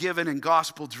gospel given and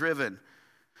gospel driven.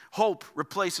 Hope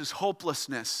replaces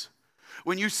hopelessness.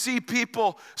 When you see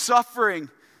people suffering,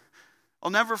 I'll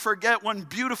never forget one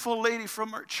beautiful lady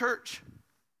from our church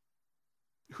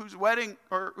whose wedding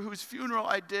or whose funeral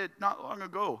I did not long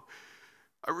ago.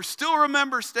 I still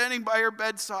remember standing by her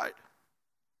bedside.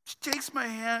 She takes my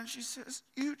hand. She says,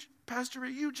 Pastor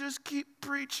Ray, you just keep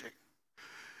preaching.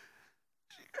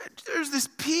 There's this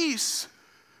peace.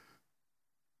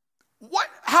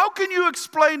 How can you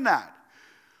explain that?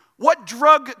 What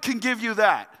drug can give you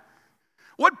that?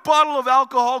 What bottle of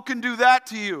alcohol can do that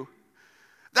to you?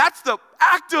 That's the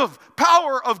active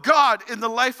power of God in the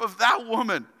life of that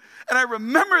woman. And I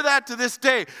remember that to this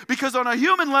day because on a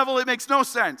human level, it makes no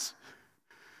sense.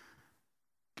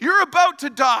 You're about to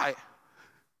die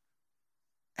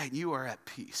and you are at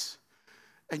peace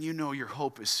and you know your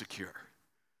hope is secure.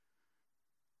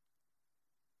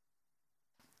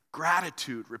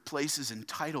 Gratitude replaces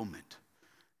entitlement.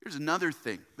 Here's another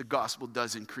thing the gospel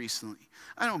does increasingly.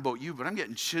 I don't know about you, but I'm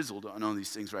getting chiseled on all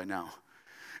these things right now.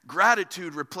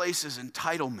 Gratitude replaces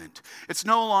entitlement. It's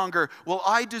no longer, well,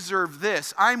 I deserve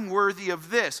this. I'm worthy of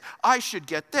this. I should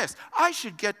get this. I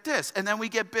should get this. And then we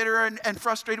get bitter and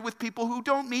frustrated with people who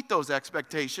don't meet those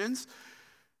expectations.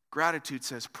 Gratitude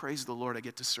says, praise the Lord, I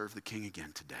get to serve the King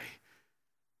again today.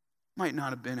 Might not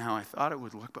have been how I thought it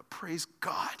would look, but praise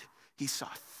God. He saw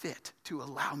fit to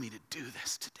allow me to do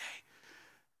this today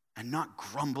and not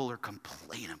grumble or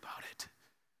complain about it.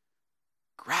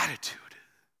 Gratitude.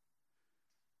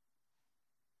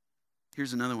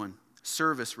 Here's another one.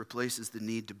 Service replaces the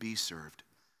need to be served.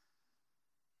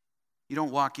 You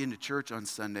don't walk into church on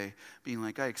Sunday being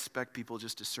like, I expect people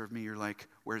just to serve me. You're like,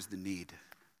 where's the need?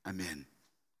 I'm in.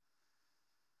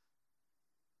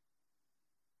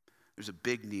 There's a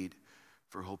big need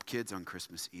for Hope Kids on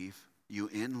Christmas Eve. You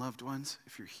in, loved ones,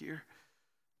 if you're here?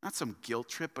 Not some guilt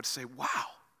trip, but say, wow,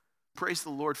 praise the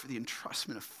Lord for the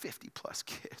entrustment of 50 plus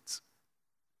kids.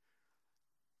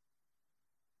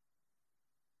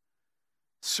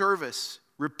 Service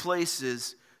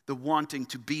replaces the wanting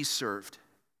to be served.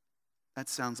 That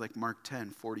sounds like Mark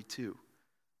 10:42,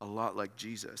 a lot like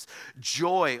Jesus.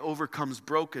 Joy overcomes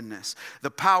brokenness.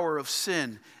 The power of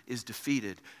sin is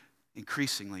defeated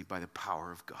increasingly by the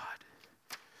power of God.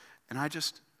 And I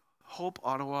just hope,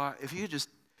 Ottawa, if you just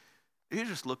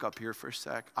look up here for a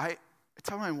sec. I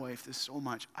tell my wife this so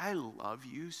much. I love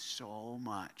you so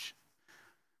much.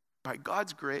 By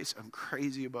God's grace, I'm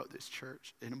crazy about this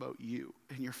church and about you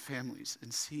and your families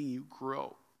and seeing you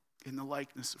grow in the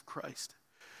likeness of Christ.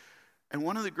 And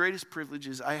one of the greatest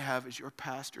privileges I have as your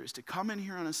pastor is to come in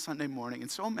here on a Sunday morning, and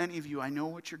so many of you, I know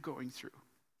what you're going through.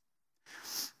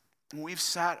 And we've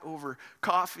sat over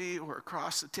coffee or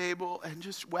across the table and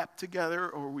just wept together,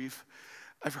 or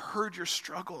I've heard your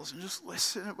struggles and just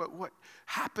listened about what's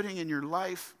happening in your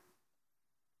life.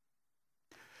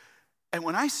 And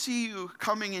when I see you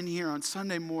coming in here on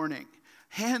Sunday morning,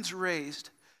 hands raised,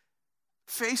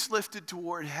 face lifted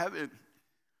toward heaven,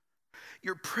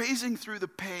 you're praising through the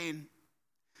pain.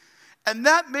 And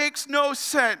that makes no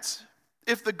sense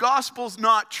if the gospel's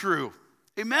not true.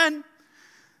 Amen?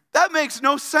 That makes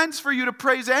no sense for you to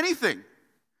praise anything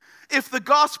if the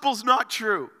gospel's not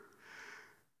true.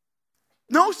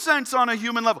 No sense on a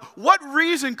human level. What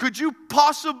reason could you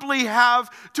possibly have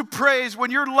to praise when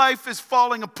your life is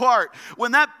falling apart,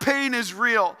 when that pain is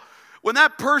real, when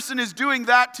that person is doing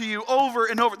that to you over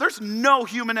and over? There's no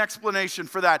human explanation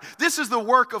for that. This is the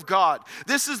work of God.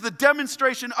 This is the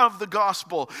demonstration of the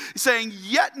gospel, saying,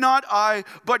 yet not I,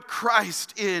 but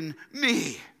Christ in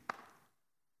me.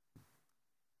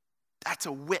 That's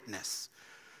a witness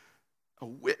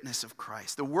of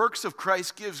Christ. The works of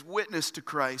Christ gives witness to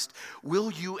Christ.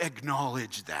 Will you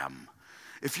acknowledge them?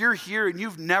 If you're here and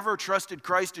you've never trusted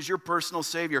Christ as your personal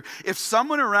Savior, if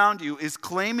someone around you is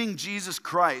claiming Jesus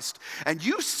Christ and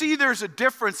you see there's a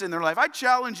difference in their life, I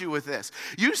challenge you with this.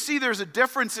 You see there's a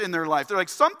difference in their life. They're like,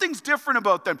 something's different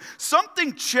about them.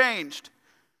 Something changed.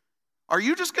 Are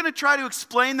you just going to try to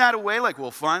explain that away? Like,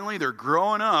 well, finally they're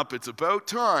growing up. It's about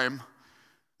time.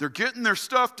 They're getting their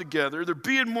stuff together. They're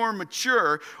being more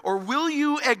mature. Or will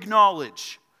you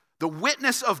acknowledge the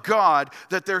witness of God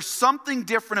that there's something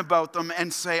different about them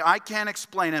and say, I can't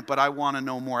explain it, but I want to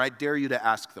know more? I dare you to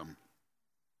ask them.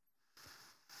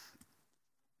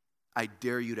 I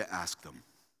dare you to ask them.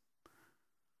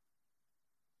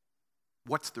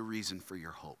 What's the reason for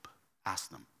your hope? Ask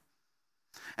them.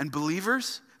 And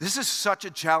believers, this is such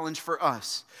a challenge for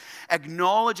us.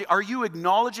 Are you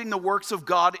acknowledging the works of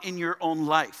God in your own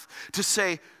life? To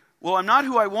say, well, I'm not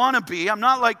who I want to be. I'm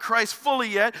not like Christ fully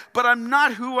yet, but I'm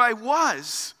not who I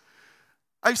was.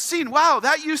 I've seen, wow,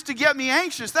 that used to get me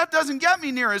anxious. That doesn't get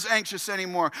me near as anxious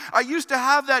anymore. I used to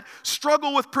have that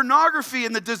struggle with pornography,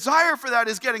 and the desire for that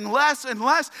is getting less and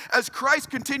less as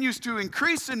Christ continues to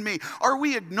increase in me. Are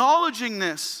we acknowledging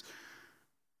this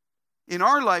in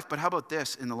our life? But how about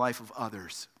this in the life of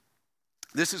others?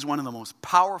 This is one of the most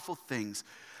powerful things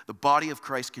the body of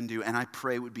Christ can do, and I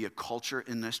pray would be a culture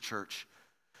in this church,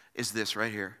 is this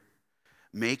right here.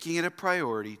 Making it a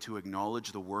priority to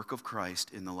acknowledge the work of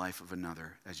Christ in the life of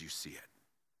another as you see it.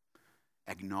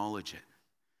 Acknowledge it.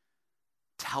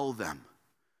 Tell them,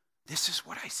 this is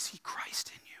what I see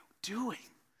Christ in you doing.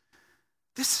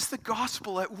 This is the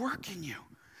gospel at work in you.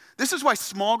 This is why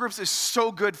small groups is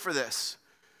so good for this.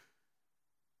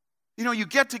 You know, you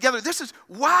get together. This is,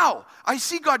 wow, I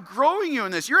see God growing you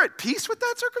in this. You're at peace with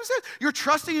that circumstance. You're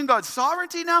trusting in God's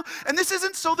sovereignty now. And this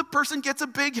isn't so the person gets a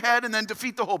big head and then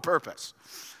defeat the whole purpose.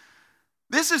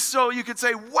 This is so you could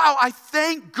say, wow, I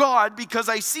thank God because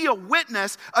I see a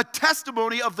witness, a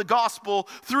testimony of the gospel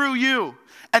through you.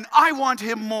 And I want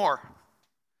him more.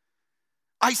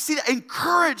 I see that.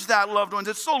 Encourage that, loved ones.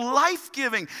 It's so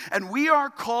life-giving. And we are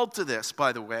called to this,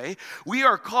 by the way. We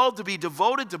are called to be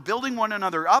devoted to building one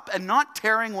another up and not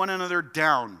tearing one another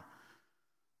down.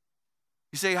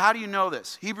 You say, how do you know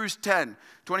this? Hebrews 10,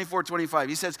 24, 25.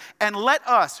 He says, and let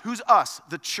us, who's us?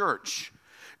 The church,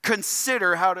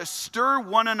 consider how to stir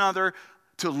one another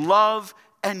to love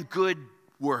and good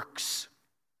works.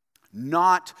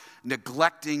 Not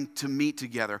neglecting to meet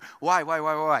together.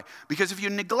 Why? Because if you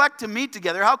neglect to meet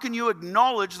together, how can you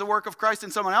acknowledge the work of Christ in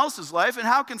someone else's life? And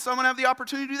how can someone have the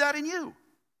opportunity to do that in you?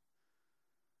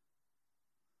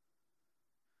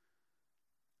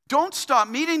 Don't stop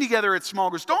meeting together at small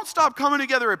groups. Don't stop coming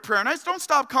together at prayer nights. Don't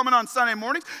stop coming on Sunday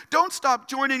mornings. Don't stop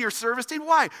joining your service team.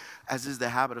 Why? As is the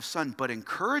habit of some, but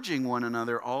encouraging one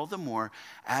another all the more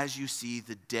as you see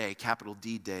the day, capital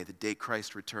D day, the day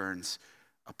Christ returns,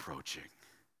 approaching.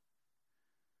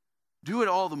 Do it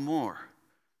all the more.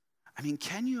 I mean,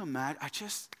 can you imagine?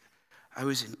 I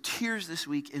was in tears this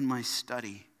week in my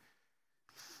study.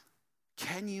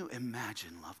 Can you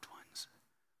imagine, loved ones,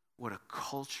 what a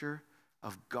culture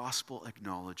of gospel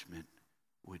acknowledgement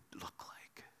would look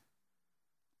like?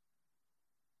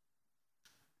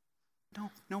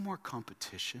 No more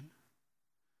competition.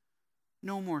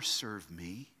 No more serve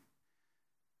me.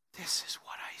 This is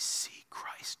what I see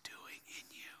Christ doing in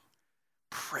you.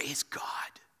 Praise God.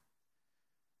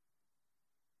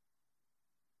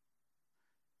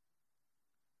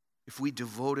 If we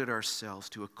devoted ourselves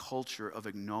to a culture of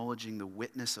acknowledging the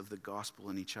witness of the gospel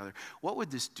in each other, what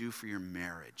would this do for your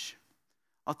marriage?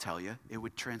 I'll tell you, it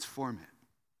would transform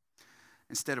it.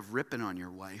 Instead of ripping on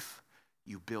your wife,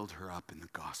 you build her up in the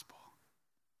gospel.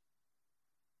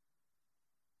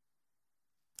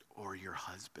 Or your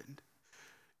husband,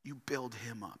 you build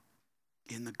him up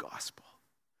in the gospel.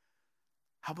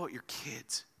 How about your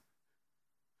kids?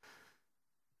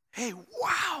 Hey,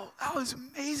 wow, that was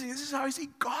amazing. This is how I see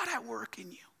God at work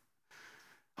in you.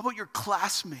 How about your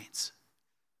classmates,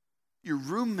 your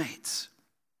roommates,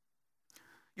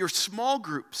 your small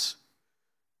groups,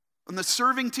 and the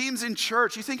serving teams in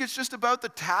church? You think it's just about the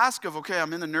task of, okay,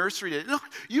 I'm in the nursery today. No,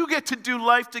 you get to do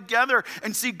life together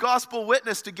and see gospel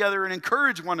witness together and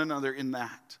encourage one another in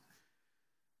that.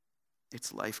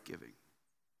 It's life-giving.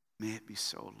 May it be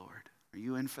so, Lord. Are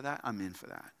you in for that? I'm in for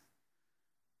that.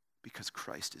 Because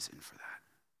Christ is in for that.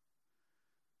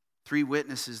 3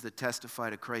 witnesses that testify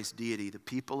to Christ's deity: the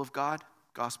people of God,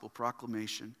 gospel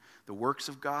proclamation; the works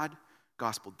of God,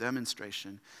 gospel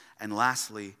demonstration; and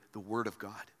lastly, the word of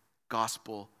God,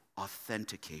 gospel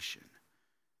authentication.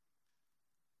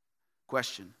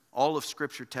 Question: all of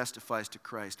Scripture testifies to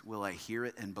Christ. Will I hear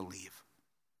it and believe?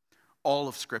 All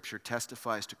of Scripture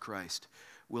testifies to Christ.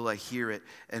 Will I hear it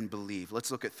and believe? Let's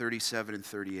look at 37 and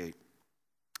 38.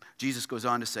 Jesus goes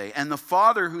on to say, and the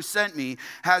Father who sent me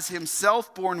has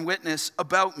himself borne witness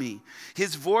about me.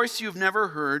 His voice you've never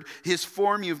heard, his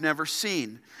form you've never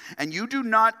seen. And you do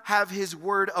not have his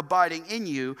word abiding in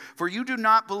you, for you do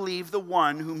not believe the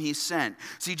one whom he sent.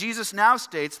 See, Jesus now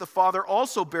states the Father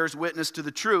also bears witness to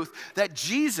the truth that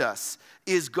Jesus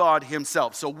is God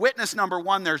himself. So witness number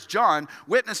 1, there's John.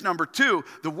 Witness number 2,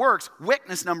 the works.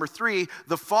 Witness number 3,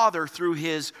 the Father through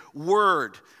his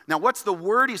word. Now, what's the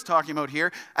word he's talking about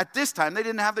here? At this time, they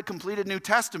didn't have the completed New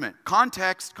Testament.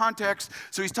 Context.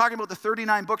 So he's talking about the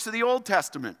 39 books of the Old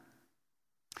Testament.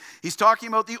 He's talking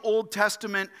about the Old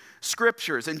Testament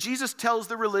scriptures. And Jesus tells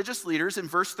the religious leaders in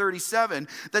verse 37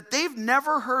 that they've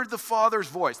never heard the Father's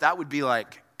voice. That would be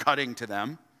like cutting to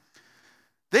them.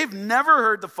 They've never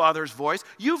heard the Father's voice.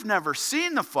 You've never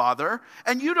seen the Father,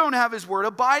 and you don't have his word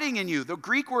abiding in you. The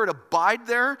Greek word abide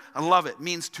there, I love it,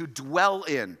 means to dwell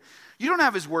in. You don't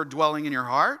have his word dwelling in your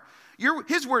heart.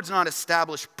 His word's not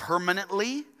established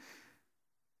permanently.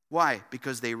 Why?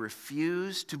 Because they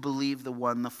refuse to believe the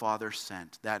one the Father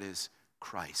sent. That is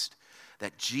Christ.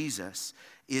 That Jesus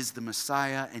is the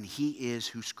Messiah and he is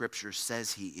who Scripture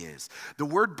says he is. The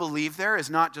word believe there is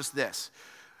not just this.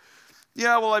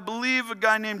 Yeah, well, I believe a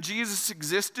guy named Jesus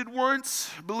existed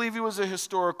once. I believe he was a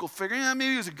historical figure. Yeah,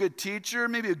 maybe he was a good teacher,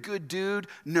 maybe a good dude.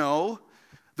 No.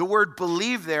 The word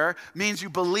believe there means you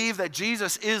believe that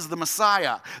Jesus is the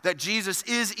Messiah, that Jesus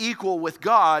is equal with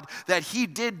God, that he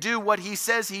did do what he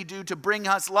says he do to bring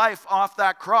us life off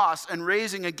that cross and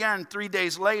raising again 3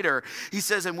 days later. He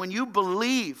says, and when you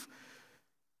believe,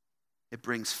 it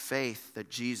brings faith that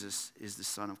Jesus is the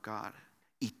Son of God,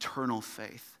 eternal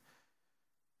faith,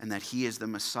 and that he is the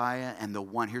Messiah and the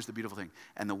one, here's the beautiful thing,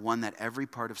 and the one that every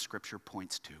part of Scripture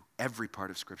points to. Every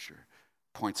part of Scripture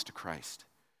points to Christ.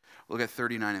 Look at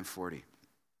 39 and 40.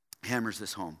 Hammers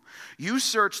this home. You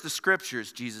search the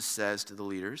Scriptures, Jesus says to the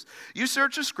leaders. You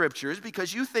search the Scriptures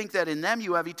because you think that in them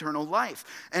you have eternal life.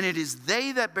 And it is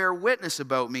they that bear witness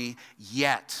about me,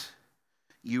 yet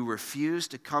you refuse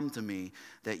to come to me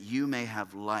that you may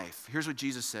have life. Here's what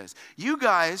Jesus says. You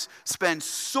guys spend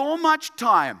so much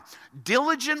time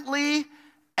diligently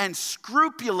and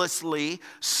scrupulously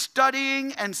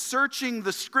studying and searching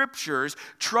the Scriptures,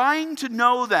 trying to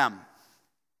know them,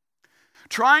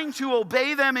 trying to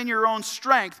obey them in your own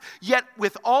strength, yet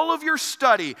with all of your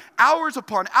study, hours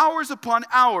upon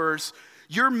hours,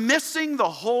 you're missing the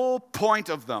whole point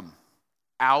of them.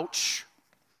 Ouch.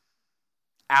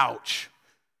 Ouch.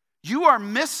 You are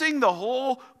missing the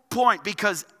whole point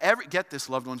because get this,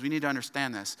 loved ones, we need to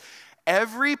understand this.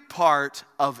 Every part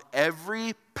of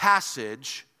every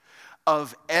passage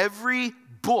of every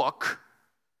book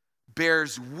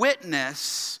bears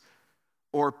witness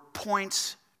or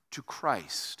points to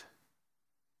Christ.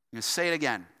 I'm going to say it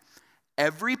again.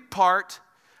 Every part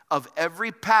of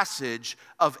every passage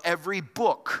of every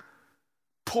book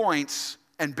points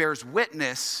and bears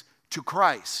witness to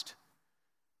Christ.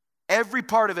 Every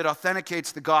part of it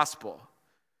authenticates the gospel.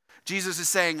 Jesus is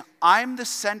saying, I'm the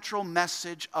central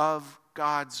message of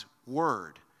God's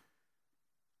word.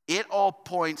 It all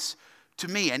points to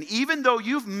me. And even though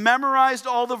you've memorized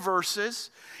all the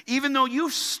verses, even though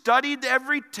you've studied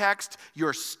every text,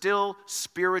 you're still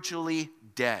spiritually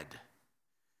dead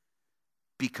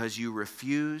because you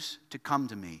refuse to come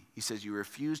to me. He says, you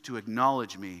refuse to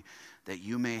acknowledge me that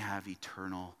you may have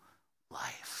eternal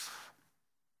life.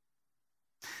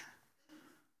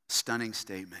 Stunning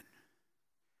statement.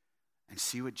 And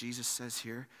see what Jesus says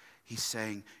here? He's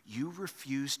saying, you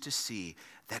refuse to see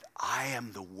that I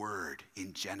am the Word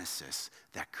in Genesis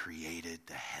that created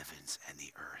the heavens and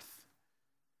the earth.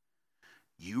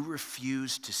 You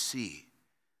refuse to see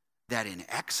that in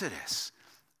Exodus,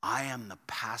 I am the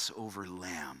Passover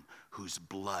lamb whose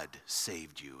blood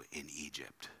saved you in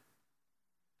Egypt.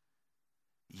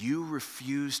 You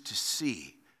refuse to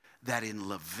see that in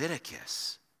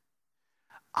Leviticus,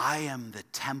 I am the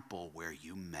temple where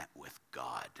you met with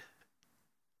God.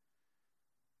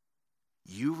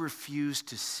 You refuse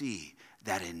to see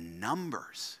that in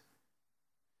Numbers,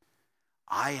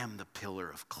 I am the pillar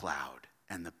of cloud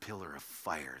and the pillar of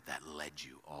fire that led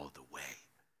you all the way.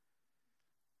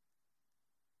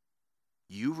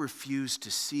 You refuse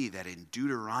to see that in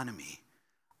Deuteronomy,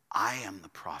 I am the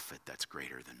prophet that's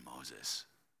greater than Moses.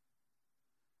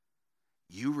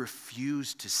 You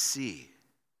refuse to see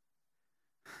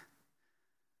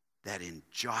that in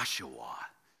Joshua,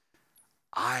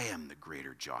 I am the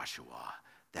greater Joshua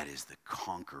that is the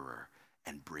conqueror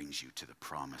and brings you to the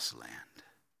promised land.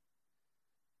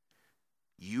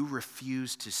 You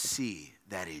refuse to see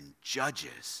that in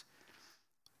Judges,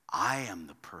 I am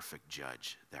the perfect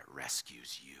judge that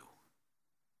rescues you.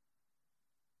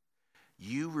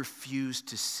 You refuse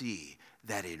to see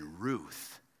that in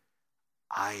Ruth,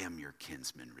 I am your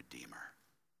kinsman redeemer.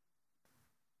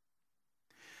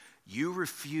 You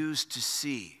refuse to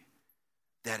see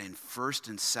that in 1st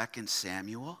and 2nd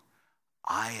Samuel,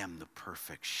 I am the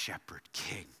perfect shepherd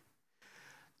king,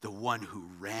 the one who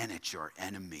ran at your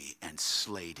enemy and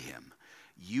slayed him.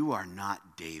 You are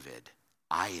not David,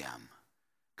 I am,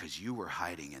 because you were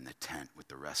hiding in the tent with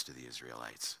the rest of the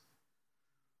Israelites.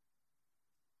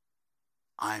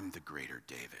 I'm the greater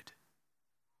David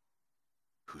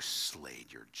who slayed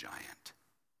your giant.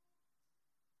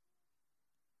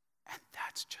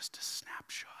 that's just a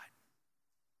snapshot.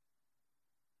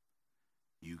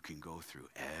 You can go through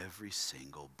every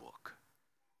single book.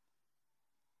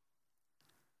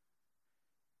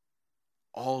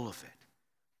 All of it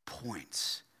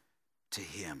points to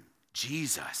him.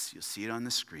 Jesus, you'll see it on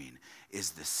the screen,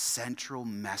 is the central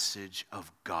message of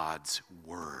God's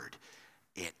word.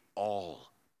 It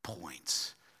all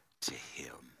points to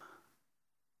him.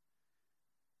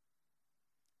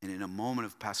 And in a moment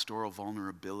of pastoral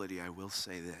vulnerability, I will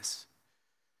say this.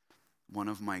 One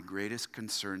of my greatest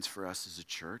concerns for us as a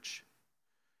church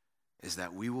is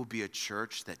that we will be a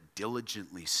church that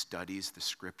diligently studies the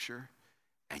scripture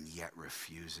and yet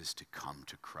refuses to come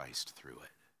to Christ through it.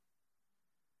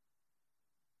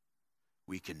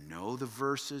 We can know the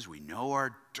verses, we know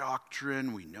our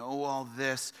doctrine, we know all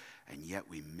this, and yet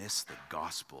we miss the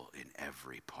gospel in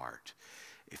every part.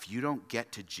 If you don't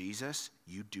get to Jesus,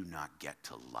 you do not get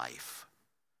to life.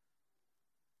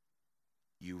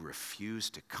 You refuse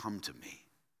to come to me.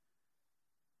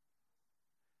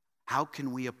 How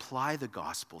can we apply the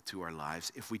gospel to our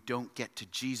lives if we don't get to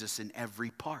Jesus in every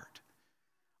part?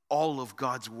 All of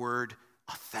God's word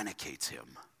authenticates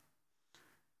him.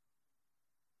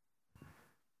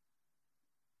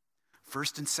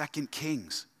 1st and 2nd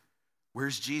Kings,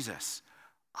 where's Jesus?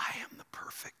 I am the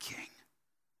perfect king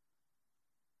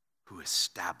who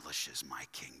establishes my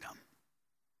kingdom.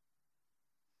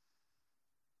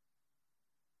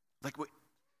 Like what?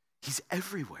 He's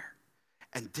everywhere.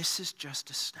 And this is just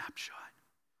a snapshot.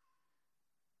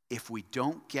 If we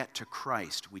don't get to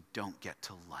Christ, we don't get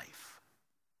to life.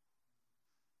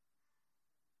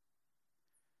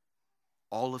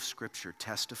 All of Scripture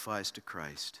testifies to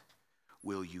Christ.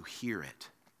 Will you hear it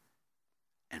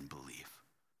and believe?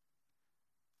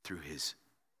 Through his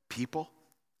people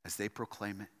as they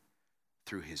proclaim it,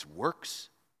 through his works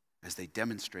as they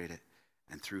demonstrate it,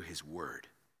 and through his word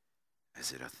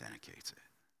as it authenticates it.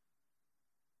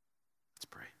 Let's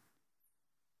pray.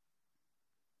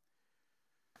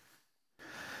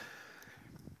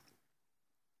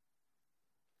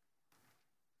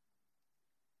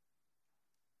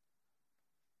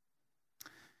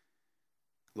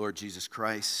 Lord Jesus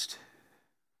Christ,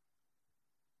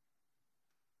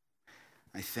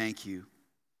 I thank you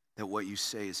that what you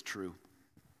say is true.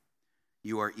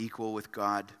 You are equal with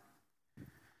God,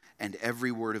 and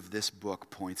every word of this book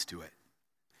points to it.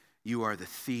 You are the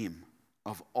theme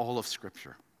of all of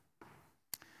Scripture.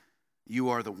 You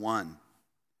are the one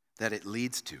that it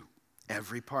leads to,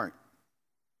 every part.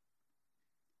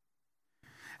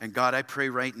 And God, I pray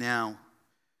right now,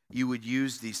 you would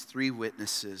use these 3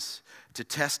 witnesses to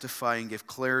testify and give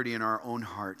clarity in our own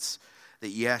hearts that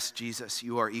yes, Jesus,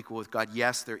 you are equal with God.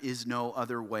 Yes, there is no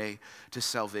other way to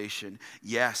salvation.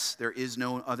 Yes, there is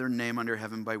no other name under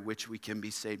heaven by which we can be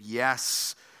saved.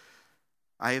 Yes,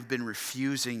 I have been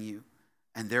refusing you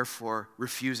and therefore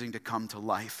refusing to come to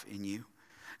life in you.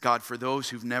 God, for those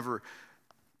who've never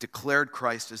declared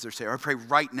Christ as their Savior, I pray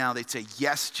right now they'd say,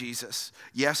 yes, Jesus,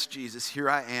 here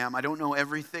I am. I don't know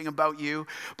everything about you,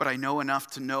 but I know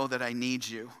enough to know that I need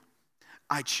you.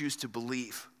 I choose to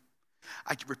believe.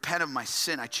 I repent of my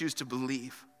sin. I choose to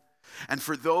believe. And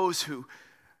for those who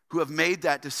have made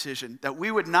that decision, that we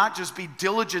would not just be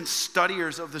diligent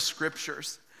studiers of the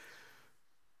Scriptures,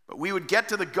 but we would get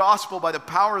to the gospel by the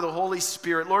power of the Holy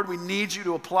Spirit. Lord, we need you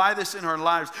to apply this in our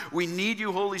lives. We need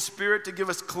you, Holy Spirit, to give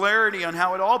us clarity on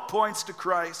how it all points to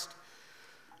Christ.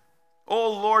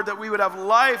 Oh, Lord, that we would have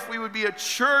life. We would be a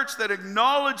church that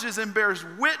acknowledges and bears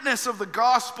witness of the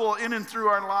gospel in and through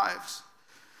our lives.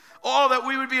 Oh, that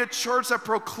we would be a church that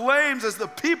proclaims as the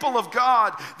people of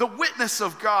God, the witness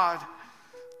of God,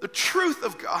 the truth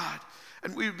of God.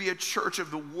 And we would be a church of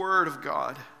the Word of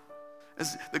God,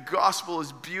 as the gospel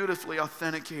is beautifully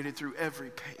authenticated through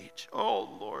every page.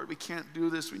 Oh, Lord, we can't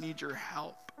do this. We need your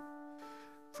help.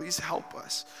 Please help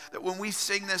us. That when we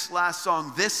sing this last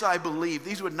song, this I believe,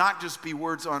 these would not just be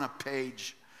words on a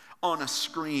page, on a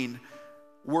screen,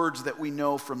 words that we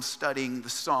know from studying the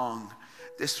song.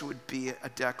 This would be a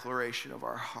declaration of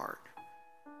our heart.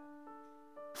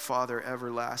 Father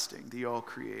everlasting, the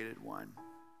all-created one,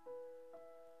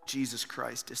 Jesus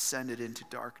Christ descended into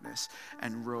darkness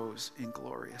and rose in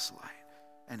glorious light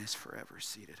and is forever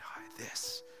seated high.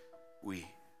 This we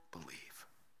believe.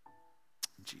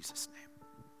 In Jesus' name.